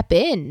just step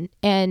in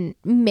and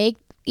make,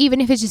 even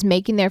if it's just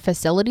making their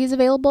facilities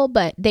available,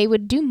 but they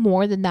would do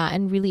more than that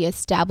and really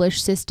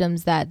establish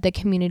systems that the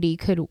community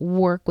could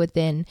work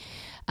within.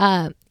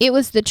 It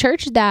was the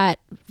church that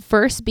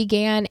first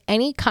began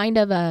any kind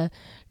of a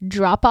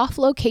drop-off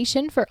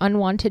location for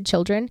unwanted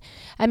children.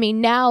 I mean,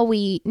 now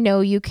we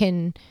know you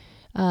can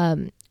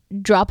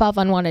drop off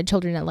unwanted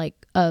children at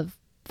like a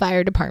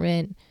fire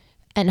department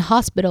and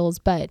hospitals,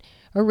 but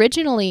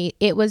originally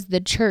it was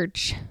the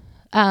church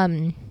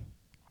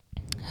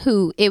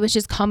who, it was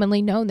just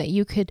commonly known that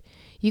you could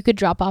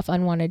drop off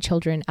unwanted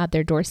children at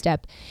their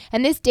doorstep.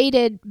 And this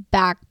dated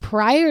back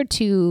prior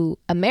to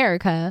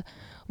America,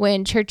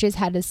 when churches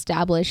had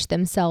established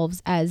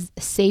themselves as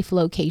safe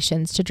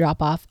locations to drop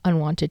off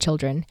unwanted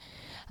children.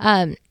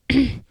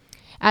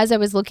 As I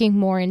was looking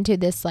more into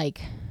this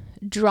like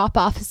drop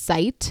off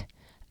site,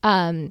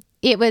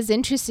 it was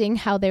interesting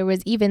how there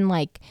was even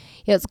like,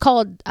 it's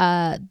called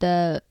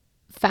the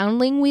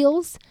foundling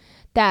wheels,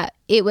 that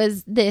it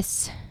was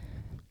this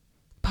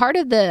part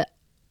of the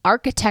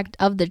architect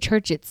of the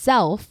church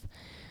itself,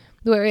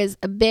 whereas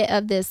a bit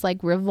of this like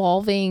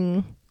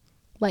revolving,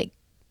 like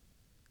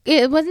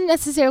it wasn't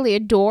necessarily a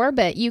door,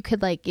 but you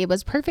could like, it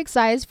was perfect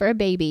size for a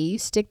baby. You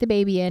stick the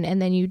baby in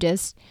and then you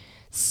just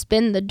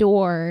spin the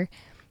door.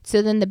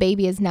 So then the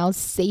baby is now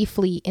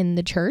safely in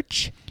the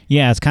church.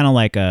 Yeah, it's kind of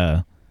like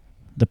the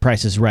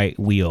Price is Right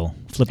wheel.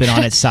 Flip it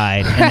on its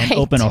side and Right. then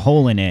open a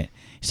hole in it.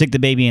 Stick the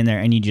baby in there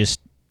and you just,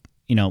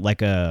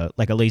 like a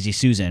lazy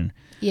Susan.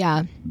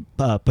 Yeah.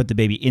 Put the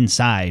baby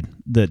inside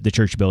the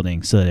church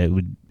building so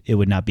that it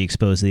would not be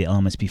exposed to the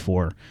elements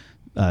before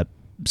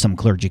some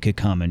clergy could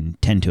come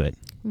and tend to it.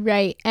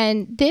 Right.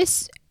 And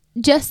this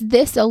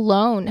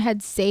alone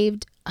had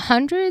saved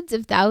hundreds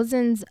of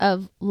thousands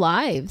of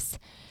lives.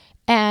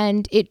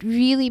 And it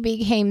really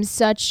became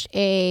such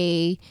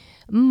a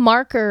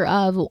marker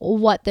of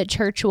what the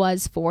church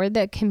was for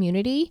the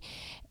community,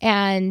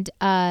 and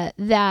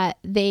that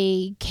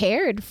they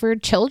cared for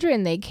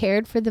children, they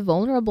cared for the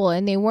vulnerable,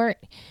 and they weren't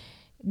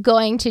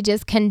going to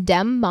just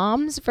condemn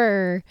moms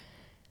for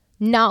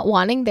not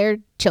wanting their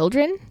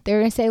children. They're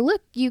going to say,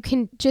 look, you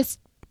can just,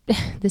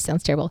 this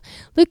sounds terrible.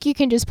 Look, you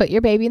can just put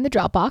your baby in the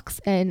drop box,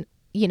 and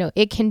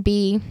it can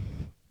be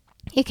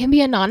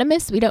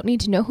anonymous. We don't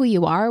need to know who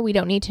you are. We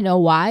don't need to know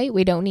why.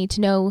 We don't need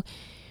to know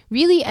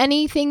really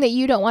anything that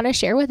you don't want to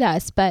share with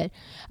us. But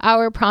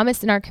our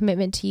promise and our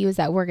commitment to you is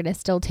that we're going to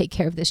still take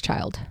care of this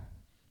child.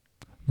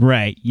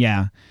 Right.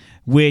 Yeah.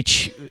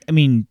 Which, I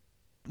mean,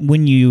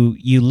 when you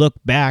look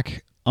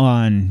back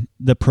on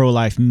the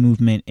pro-life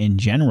movement in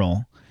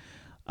general,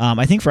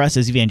 I think for us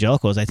as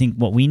evangelicals, I think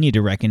what we need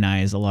to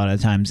recognize a lot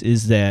of times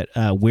is that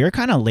we're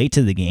kind of late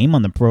to the game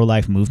on the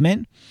pro-life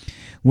movement,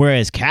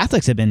 whereas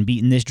Catholics have been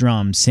beating this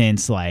drum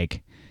since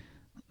like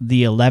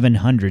the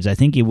 1100s. I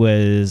think it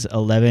was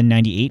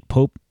 1198,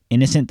 Pope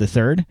Innocent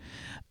III.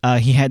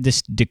 He had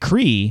this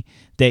decree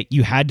that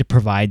you had to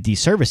provide these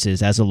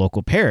services as a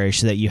local parish,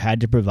 so that you had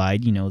to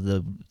provide,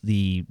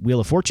 the Wheel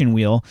of Fortune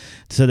wheel,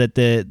 so that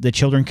the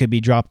children could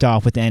be dropped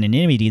off with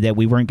anonymity, that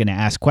we weren't going to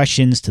ask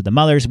questions to the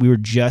mothers. We were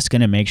just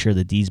going to make sure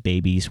that these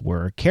babies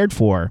were cared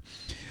for,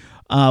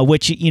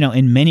 which,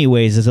 in many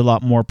ways is a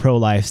lot more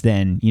pro-life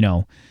than,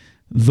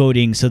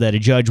 voting so that a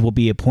judge will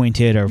be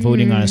appointed or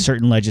voting on a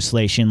certain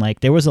legislation.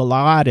 Like, there was a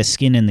lot of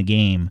skin in the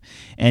game,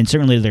 and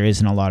certainly there is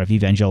in a lot of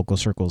evangelical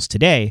circles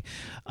today,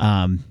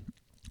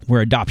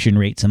 where adoption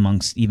rates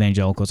amongst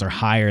evangelicals are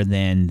higher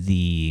than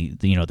the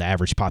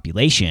average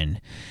population.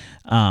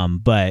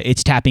 But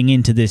it's tapping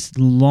into this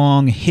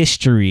long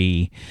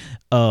history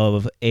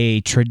of a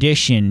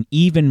tradition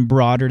even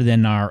broader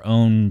than our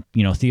own,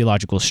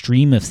 theological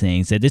stream of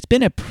things, that it's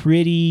been a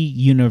pretty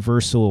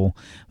universal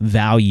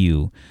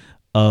value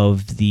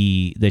of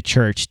the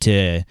church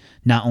to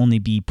not only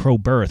be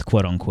pro-birth,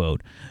 quote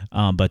unquote,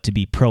 but to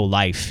be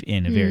pro-life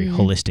in a very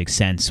holistic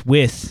sense,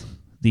 with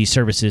the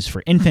services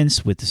for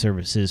infants with the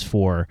services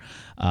for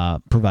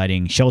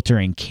providing shelter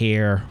and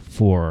care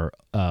for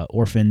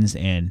orphans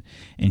and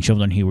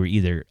children who were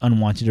either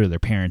unwanted or their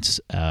parents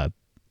had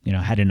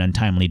an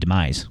untimely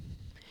demise.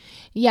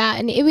 Yeah,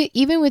 and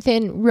even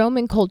within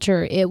Roman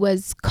culture, it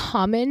was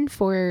common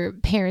for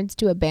parents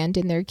to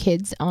abandon their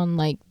kids on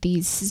like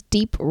these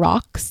steep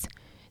rocks.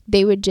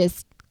 They would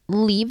just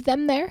leave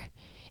them there,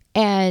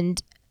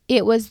 and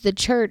it was the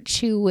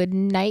church who would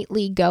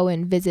nightly go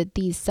and visit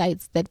these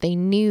sites that they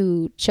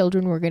knew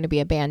children were going to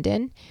be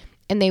abandoned,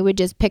 and they would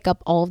just pick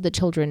up all of the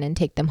children and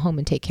take them home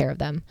and take care of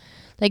them.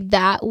 Like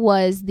that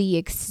was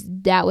the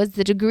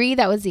degree,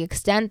 that was the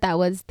extent, that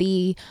was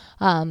the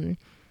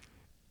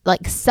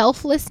like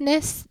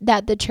selflessness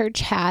that the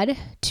church had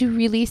to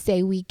really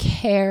say we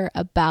care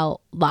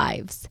about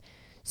lives.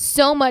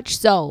 So much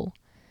so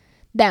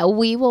that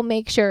we will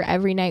make sure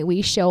every night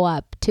we show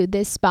up to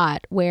this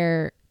spot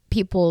where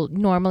people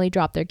normally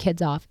drop their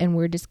kids off, and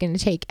we're just going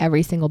to take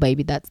every single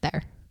baby that's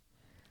there.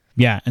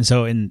 Yeah, and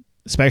so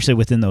especially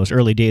within those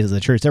early days of the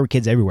church, there were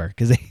kids everywhere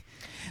because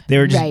they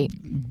were just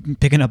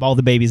picking up all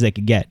the babies they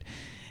could get.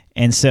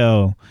 And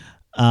so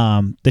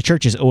the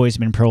church has always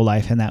been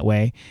pro-life in that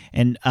way.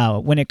 And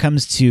when it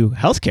comes to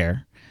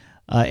healthcare,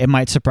 it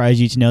might surprise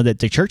you to know that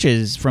the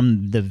churches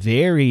from the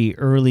very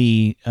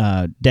early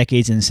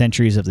decades and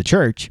centuries of the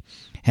church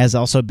has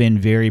also been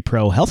very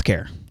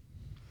pro-healthcare.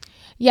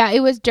 Yeah,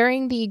 it was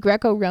during the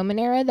Greco-Roman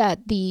era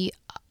that the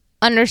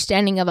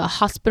understanding of a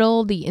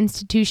hospital, the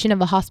institution of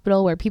a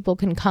hospital where people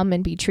can come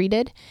and be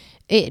treated,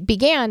 it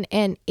began,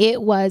 and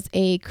it was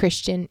a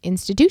Christian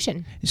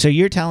institution. So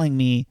you're telling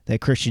me that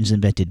Christians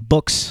invented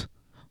books,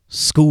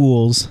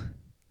 schools,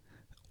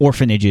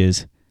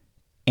 orphanages,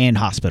 and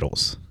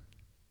hospitals?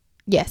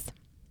 Yes.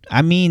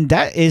 I mean,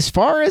 that as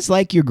far as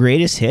like your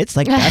greatest hits,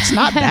 like that's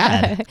not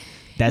bad.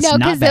 That's no,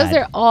 because those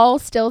are all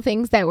still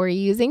things that we're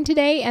using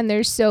today, and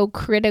they're so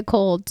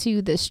critical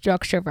to the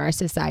structure of our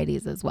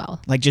societies as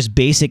well. Like just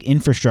basic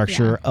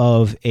infrastructure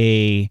of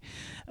a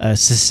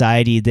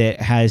society that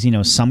has,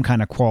 some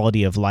kind of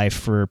quality of life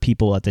for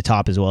people at the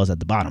top as well as at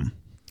the bottom.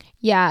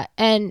 Yeah,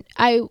 and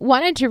I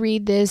wanted to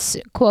read this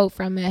quote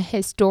from a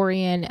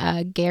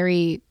historian,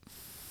 Gary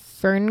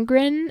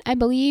Ferngren, I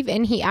believe,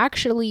 and he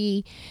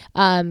actually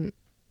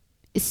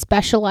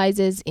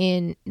specializes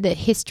in the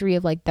history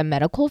of like the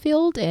medical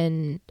field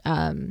and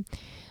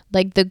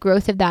like the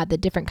growth of that, the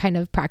different kind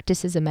of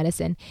practices of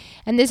medicine.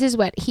 And this is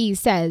what he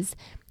says: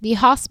 the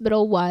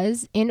hospital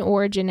was, in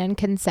origin and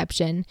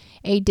conception,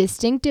 a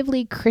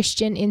distinctively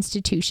Christian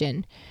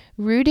institution,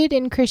 rooted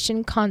in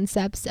Christian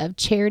concepts of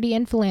charity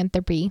and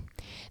philanthropy.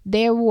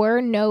 There were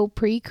no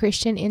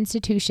pre-Christian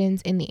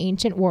institutions in the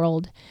ancient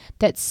world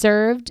that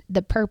served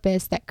the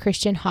purpose that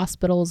Christian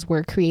hospitals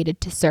were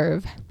created to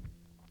serve.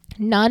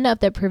 None of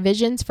the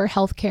provisions for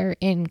healthcare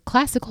in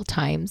classical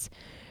times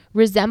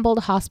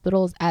resembled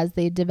hospitals as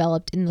they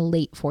developed in the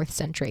late 4th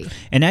century.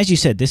 And as you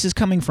said, this is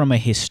coming from a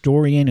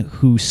historian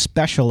who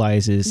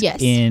specializes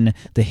in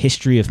the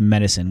history of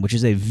medicine, which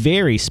is a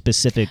very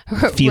specific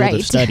field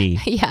of study.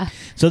 Yeah.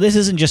 So this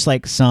isn't just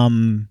like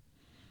some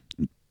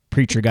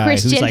preacher guy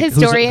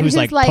who's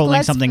like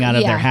pulling something out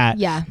of their hat.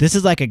 Yeah. This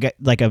is like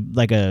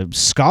a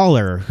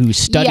scholar who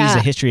studies the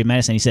history of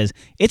medicine. He says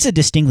it's a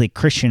distinctly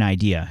Christian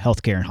idea,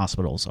 healthcare and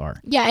hospitals are.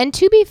 Yeah, and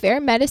to be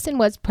fair, medicine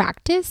was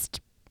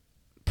practiced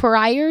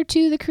prior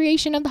to the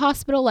creation of the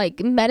hospital. Like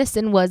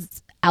medicine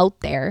was out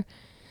there,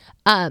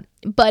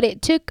 but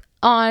it took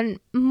on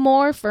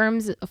more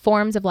forms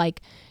of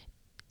like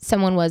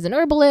someone was an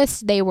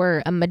herbalist, they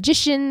were a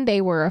magician, they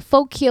were a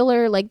folk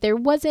healer. Like there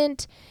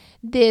wasn't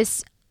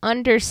this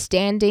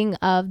understanding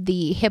of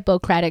the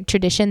Hippocratic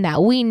tradition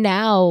that we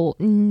now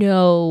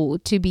know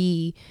to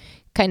be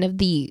kind of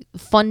the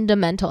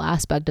fundamental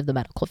aspect of the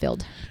medical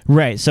field.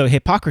 Right. So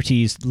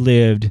Hippocrates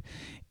lived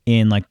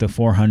in like the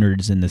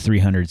 400s and the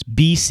 300s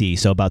BC,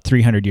 so about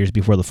 300 years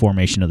before the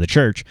formation of the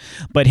church.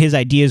 But his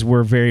ideas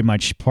were very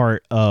much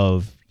part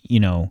of,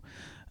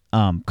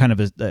 kind of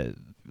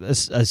a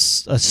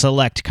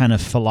select kind of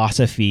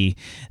philosophy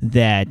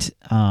that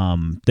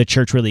the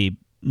church really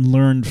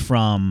learned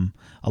from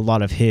a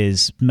lot of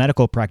his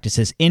medical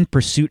practices in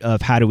pursuit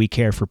of how do we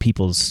care for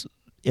people's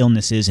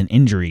illnesses and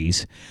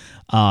injuries,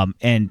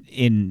 and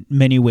in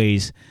many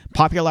ways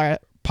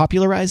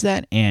popularized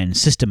that and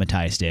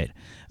systematized it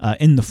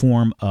in the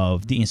form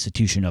of the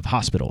institution of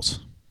hospitals.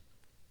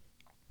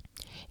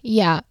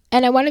 Yeah,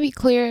 and I want to be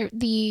clear,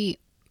 the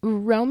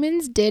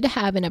Romans did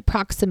have an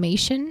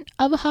approximation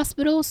of a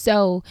hospital,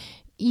 so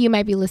you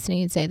might be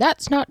listening and say,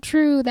 that's not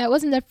true, that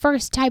wasn't the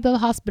first type of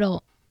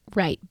hospital.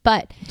 Right,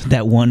 but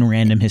that one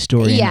random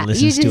historian that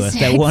listens to us,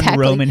 that one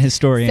Roman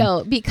historian.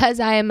 So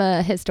because I am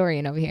a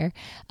historian over here,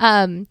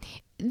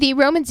 the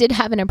Romans did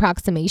have an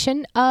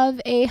approximation of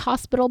a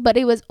hospital, but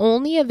it was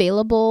only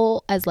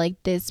available as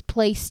like this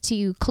place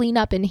to clean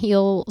up and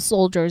heal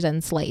soldiers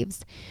and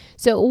slaves.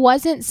 So it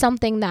wasn't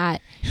something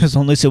that... It was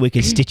only so we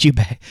could stitch you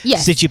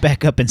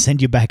back up and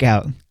send you back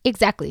out.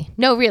 Exactly.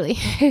 No, really.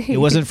 It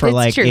wasn't for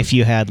like true. If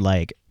you had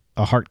like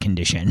a heart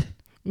condition.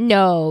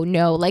 No,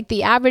 like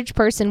the average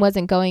person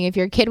wasn't going. If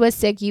your kid was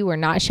sick, you were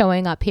not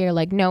showing up here.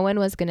 Like no one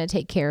was going to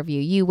take care of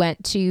you. You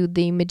went to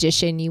the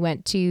magician, you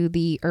went to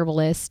the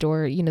herbalist,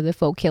 or, the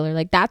folk healer.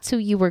 Like that's who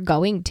you were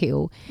going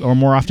to. Or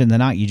more often than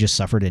not, you just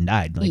suffered and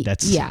died. Like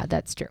that's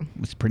true.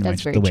 It's pretty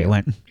much the way it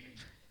went.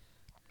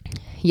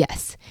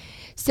 Yes.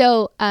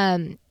 So,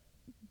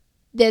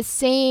 the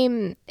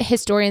same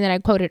historian that I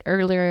quoted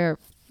earlier,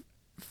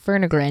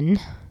 Fernegren,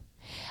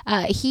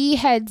 he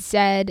had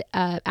said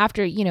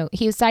after,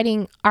 he was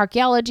citing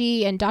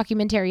archaeology and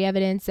documentary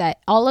evidence that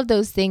all of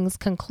those things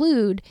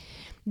conclude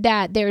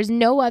that there's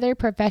no other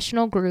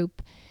professional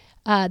group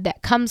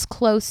that comes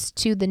close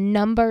to the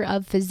number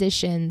of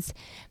physicians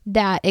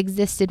that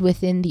existed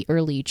within the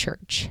early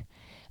church.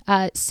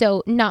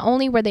 So not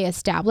only were they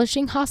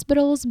establishing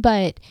hospitals,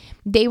 but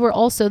they were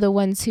also the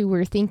ones who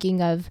were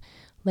thinking of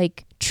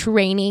like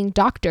training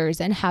doctors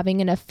and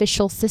having an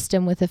official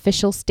system with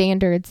official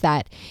standards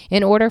that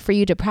in order for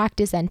you to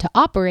practice and to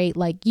operate,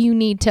 like you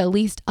need to at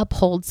least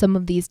uphold some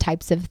of these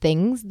types of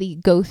things,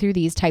 go through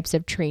these types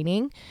of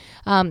training.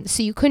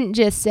 So you couldn't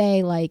just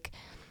say like,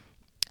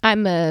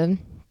 I'm a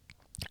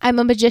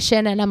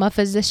magician and I'm a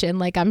physician,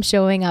 like I'm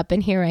showing up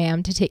and here I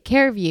am to take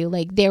care of you.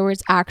 Like there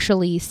was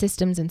actually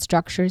systems and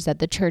structures that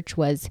the church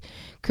was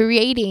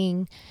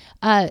creating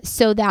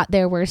so that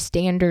there were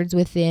standards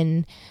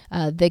within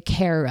the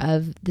care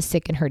of the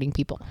sick and hurting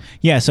people.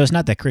 Yeah, so it's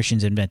not that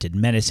Christians invented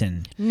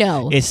medicine.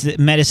 No. It's that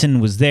medicine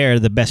was there,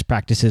 the best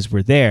practices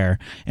were there,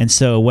 and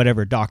so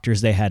whatever doctors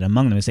they had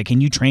among them, it's like,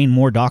 can you train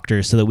more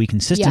doctors so that we can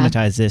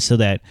systematize this so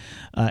that,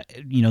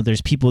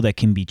 there's people that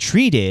can be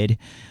treated,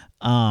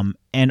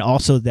 and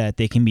also that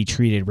they can be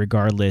treated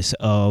regardless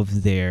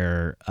of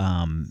their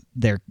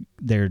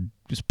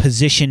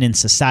position in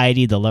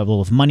society, the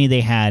level of money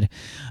they had,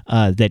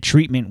 that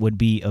treatment would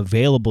be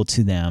available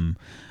to them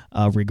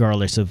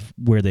regardless of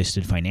where they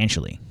stood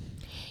financially.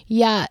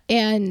 Yeah,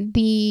 and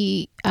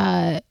the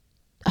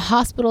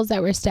hospitals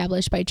that were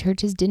established by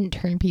churches didn't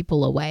turn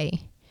people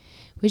away,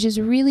 which is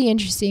really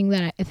interesting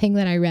thing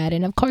that I read.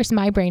 And of course,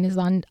 my brain is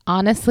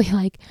honestly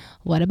like,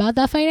 what about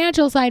the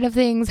financial side of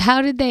things?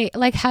 How did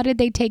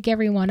they take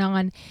everyone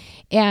on?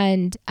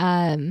 And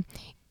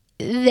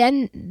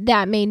then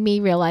that made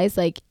me realize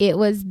like it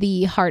was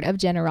the heart of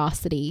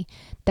generosity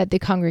that the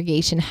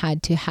congregation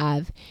had to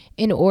have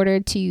in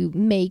order to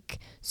make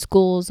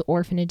schools,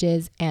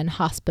 orphanages, and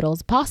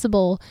hospitals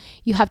possible.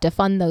 You have to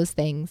fund those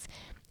things.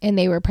 And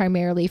they were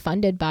primarily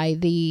funded by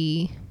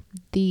the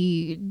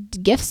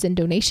gifts and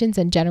donations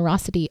and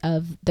generosity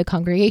of the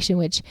congregation,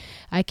 which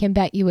I can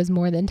bet you was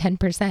more than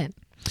 10%.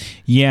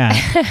 Yeah.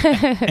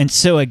 And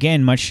so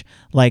again, much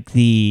like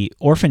the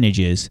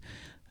orphanages,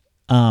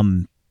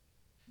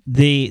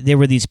 they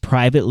were these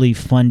privately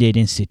funded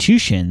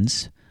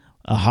institutions,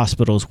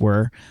 hospitals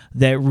were,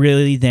 that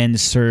really then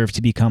served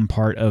to become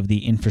part of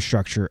the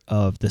infrastructure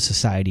of the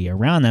society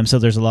around them. So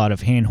there's a lot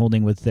of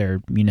hand-holding with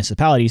their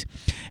municipalities.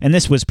 And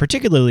this was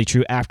particularly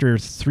true after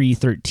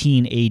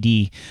 313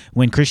 AD,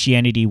 when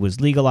Christianity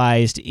was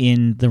legalized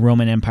in the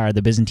Roman Empire,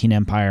 the Byzantine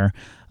Empire.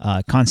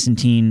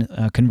 Constantine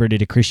converted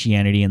to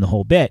Christianity and the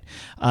whole bit,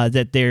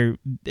 that there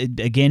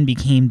again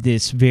became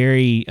this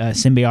very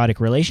symbiotic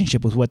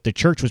relationship with what the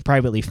church was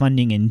privately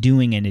funding and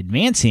doing and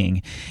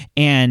advancing,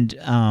 and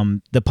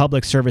the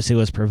public service it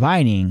was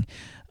providing,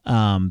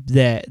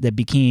 that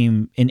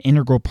became an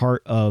integral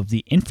part of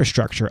the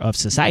infrastructure of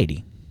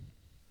society.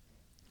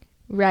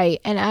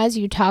 Right. And as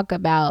you talk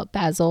about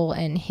Basil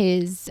and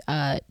his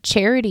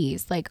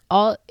charities, like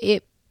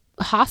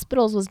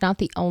hospitals was not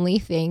the only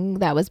thing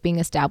that was being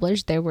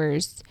established. There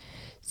was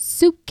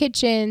soup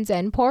kitchens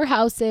and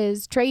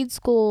poorhouses, trade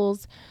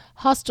schools,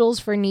 hostels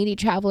for needy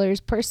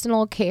travelers,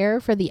 personal care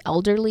for the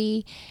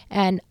elderly,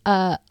 and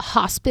a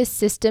hospice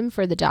system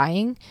for the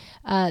dying.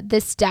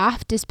 The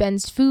staff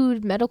dispensed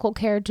food, medical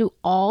care to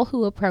all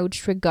who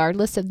approached,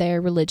 regardless of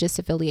their religious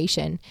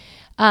affiliation.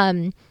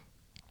 And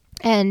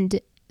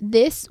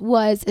this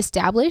was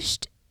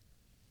established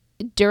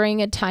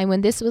during a time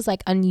when this was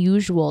like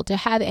unusual. To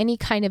have any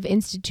kind of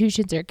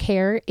institutions or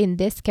care in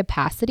this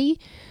capacity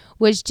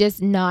was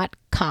just not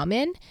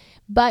common.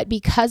 But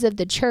because of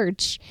the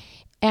church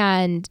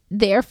and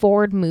their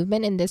forward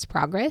movement in this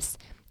progress,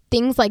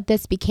 things like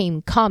this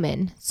became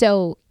common.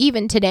 So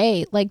even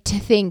today, like to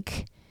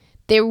think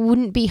there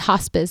wouldn't be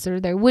hospice or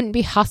there wouldn't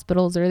be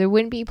hospitals or there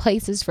wouldn't be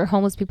places for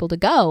homeless people to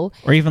go,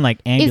 or even like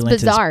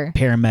ambulances,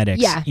 paramedics,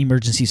 yeah,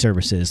 emergency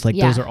services, like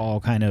those are all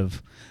kind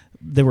of,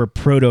 there were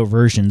proto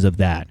versions of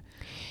that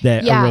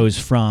arose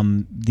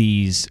from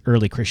these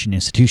early Christian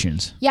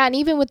institutions. Yeah, and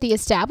even with the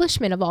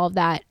establishment of all of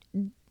that,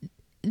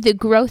 the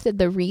growth of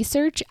the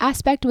research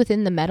aspect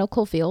within the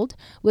medical field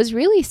was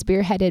really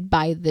spearheaded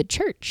by the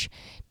church,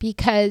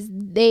 because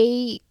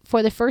they,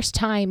 for the first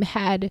time,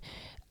 had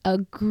a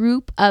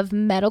group of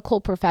medical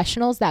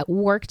professionals that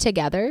worked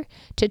together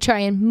to try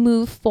and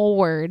move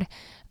forward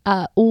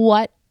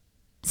what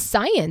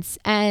science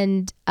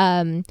and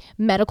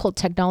medical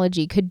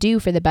technology could do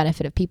for the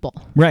benefit of people.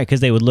 Right,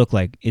 because they would look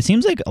like, it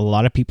seems like a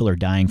lot of people are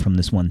dying from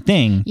this one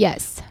thing.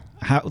 Yes.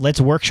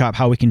 let's workshop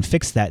how we can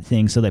fix that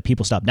thing so that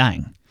people stop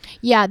dying.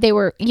 Yeah, they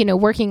were,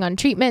 working on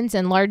treatments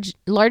and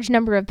large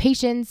number of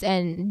patients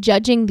and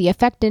judging the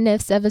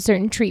effectiveness of a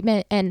certain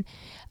treatment. And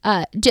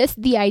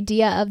just the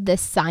idea of the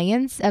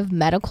science of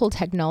medical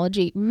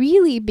technology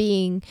really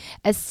being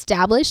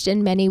established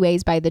in many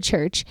ways by the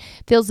church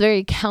feels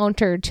very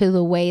counter to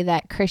the way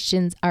that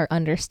Christians are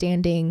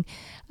understanding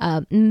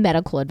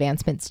medical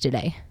advancements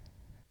today.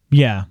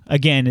 Yeah.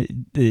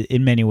 Again,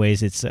 in many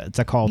ways, it's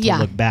a call to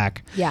look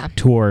back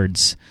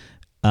towards,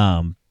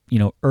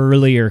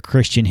 earlier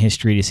Christian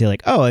history to say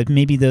like, oh,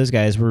 maybe those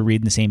guys were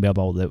reading the same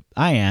Bible that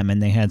I am,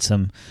 and they had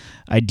some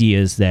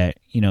ideas that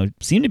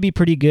seem to be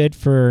pretty good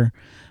for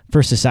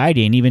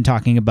society. And even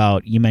talking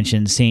about, you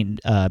mentioned Saint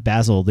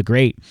Basil the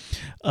Great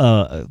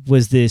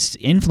was this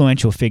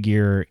influential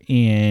figure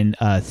in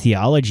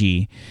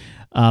theology.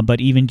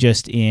 But even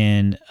just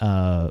in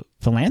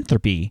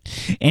philanthropy.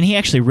 And he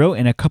actually wrote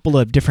in a couple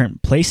of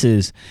different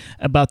places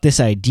about this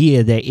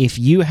idea that if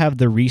you have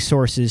the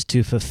resources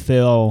to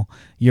fulfill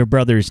your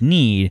brother's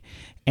need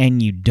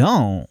and you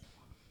don't,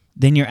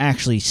 then you're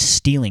actually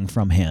stealing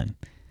from him.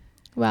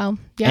 Wow.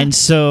 Yeah. And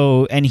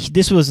so,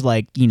 this was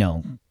like,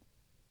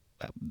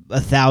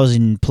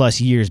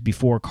 1,000+ years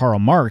before Karl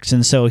Marx.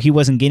 And so he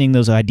wasn't getting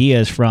those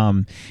ideas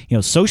from,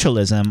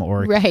 socialism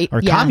or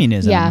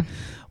communism.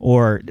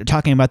 Or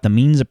talking about the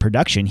means of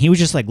production. He was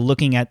just like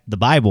looking at the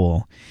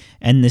Bible,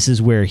 and this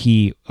is where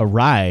he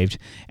arrived,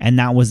 and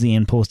that was the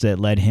impulse that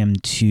led him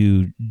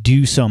to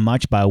do so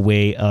much by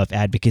way of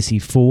advocacy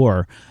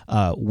for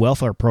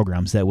welfare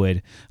programs that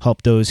would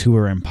help those who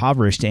were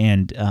impoverished,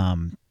 and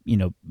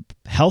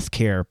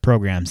healthcare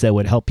programs that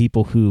would help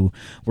people who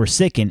were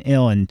sick and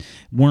ill and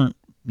weren't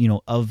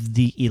of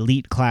the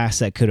elite class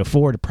that could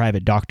afford a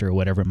private doctor or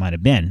whatever it might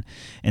have been.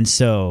 And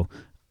so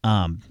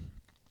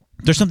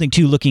there's something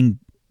to looking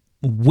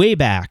way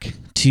back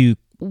to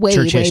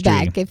church history,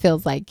 back, it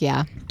feels like,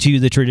 to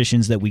the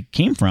traditions that we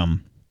came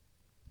from,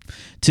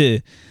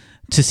 to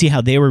see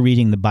how they were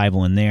reading the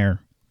Bible in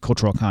their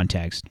cultural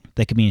context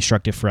that could be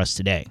instructive for us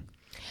today.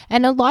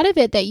 And a lot of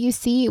it that you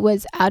see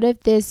was out of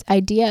this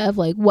idea of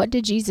like, what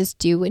did Jesus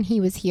do when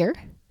he was here?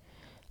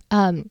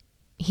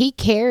 He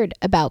cared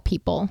about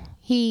people.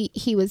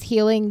 He was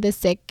healing the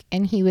sick,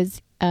 and he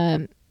was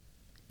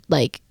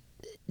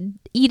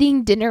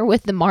eating dinner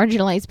with the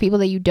marginalized people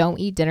that you don't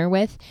eat dinner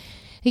with.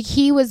 Like,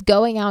 he was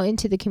going out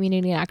into the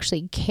community and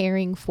actually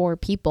caring for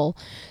people.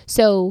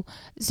 So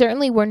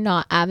certainly we're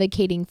not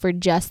advocating for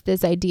just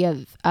this idea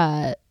of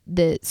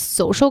the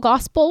social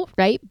gospel,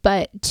 right?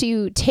 But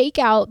to take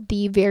out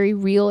the very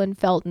real and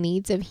felt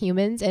needs of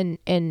humans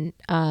and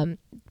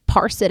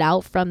parse it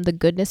out from the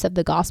goodness of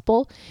the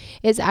gospel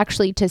is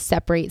actually to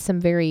separate some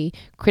very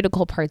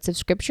critical parts of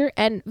Scripture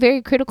and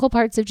very critical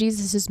parts of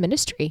Jesus's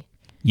ministry.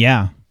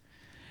 Yeah.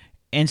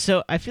 And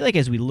so I feel like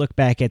as we look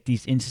back at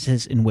these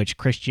instances in which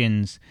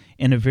Christians,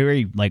 in a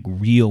very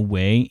real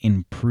way,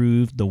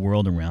 improved the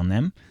world around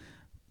them,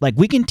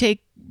 we can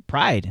take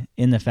pride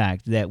in the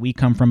fact that we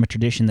come from a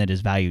tradition that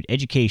has valued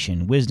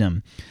education,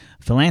 wisdom,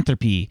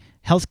 philanthropy,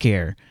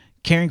 healthcare,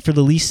 caring for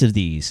the least of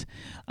these.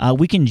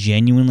 We can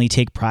genuinely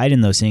take pride in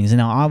those things. And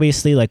now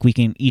obviously, we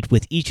can eat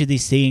with each of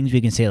these things.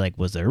 We can say,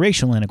 was there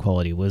racial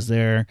inequality? Was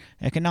there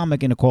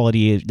economic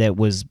inequality that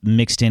was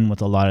mixed in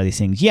with a lot of these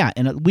things? Yeah,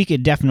 and we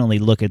could definitely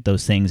look at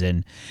those things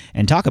and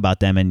talk about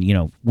them. And,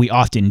 we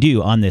often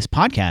do on this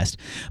podcast.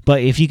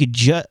 But if you could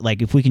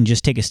if we can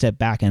just take a step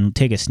back and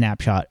take a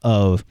snapshot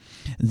of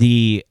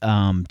the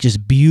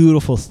just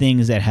beautiful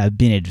things that have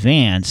been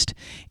advanced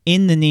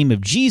in the name of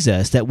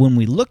Jesus, that when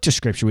we look to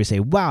Scripture, we say,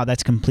 wow,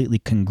 that's completely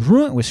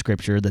congruent with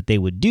Scripture that they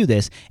would do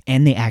this,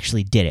 and they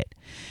actually did it.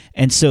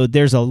 And so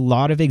there's a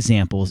lot of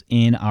examples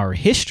in our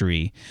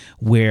history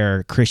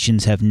where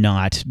Christians have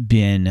not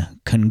been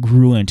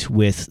congruent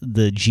with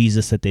the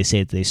Jesus that they say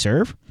that they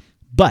serve,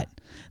 but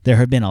there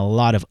have been a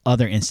lot of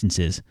other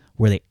instances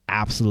where they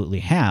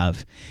absolutely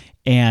have.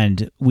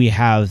 And we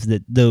have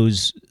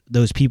those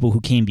people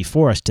who came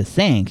before us to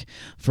thank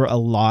for a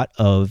lot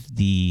of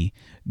the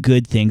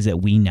good things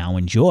that we now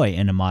enjoy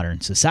in a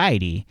modern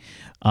society,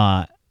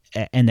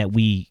 and that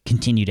we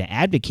continue to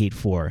advocate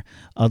for.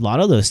 A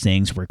lot of those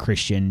things were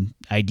Christian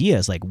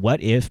ideas, like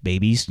what if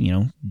babies,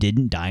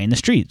 didn't die in the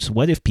streets?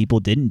 What if people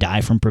didn't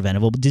die from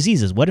preventable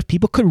diseases? What if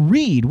people could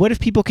read? What if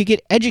people could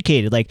get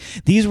educated?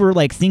 These were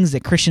things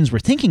that Christians were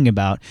thinking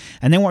about,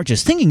 and they weren't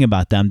just thinking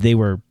about them, they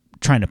were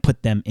trying to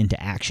put them into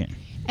action.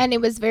 And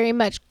it was very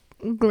much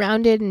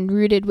grounded and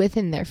rooted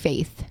within their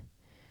faith,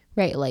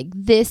 right?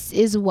 This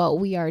is what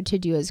we are to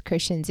do as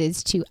Christians,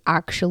 is to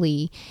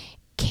actually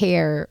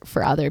care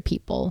for other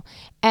people.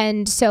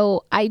 And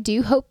so I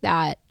do hope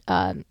that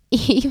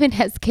even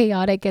as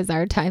chaotic as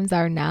our times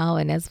are now,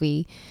 and as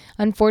we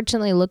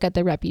unfortunately look at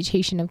the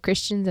reputation of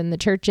Christians and the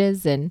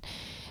churches, and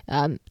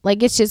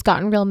it's just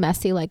gotten real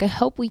messy, I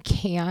hope we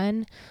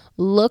can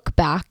look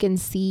back and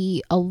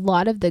see a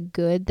lot of the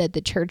good that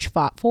the church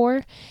fought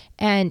for,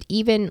 and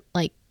even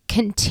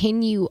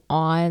continue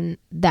on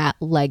that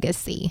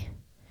legacy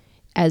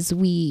as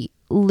we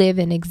live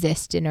and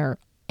exist in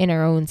in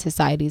our own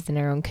societies, in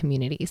our own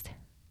communities.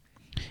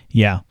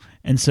 Yeah.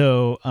 And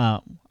so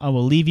I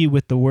will leave you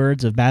with the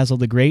words of Basil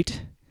the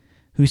Great,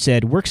 who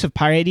said, "Works of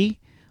piety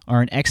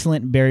are an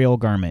excellent burial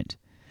garment.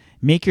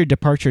 Make your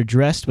departure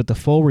dressed with the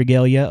full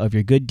regalia of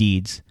your good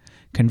deeds.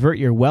 Convert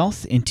your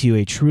wealth into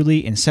a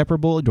truly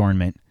inseparable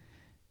adornment.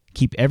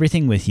 Keep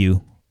everything with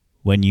you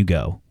when you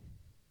go."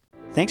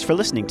 Thanks for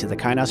listening to the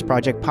Kainos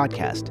Project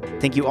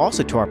podcast. Thank you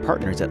also to our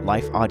partners at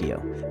Life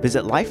Audio.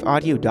 Visit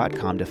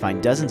lifeaudio.com to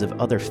find dozens of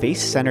other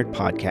faith-centered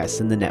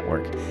podcasts in the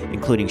network,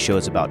 including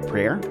shows about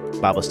prayer,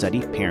 Bible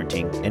study,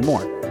 parenting, and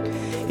more.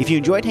 If you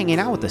enjoyed hanging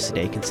out with us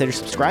today, consider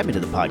subscribing to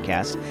the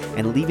podcast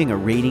and leaving a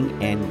rating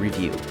and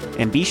review.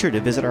 And be sure to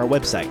visit our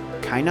website,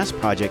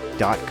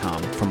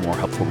 kainosproject.com, for more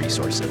helpful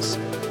resources.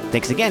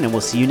 Thanks again, and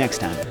we'll see you next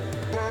time.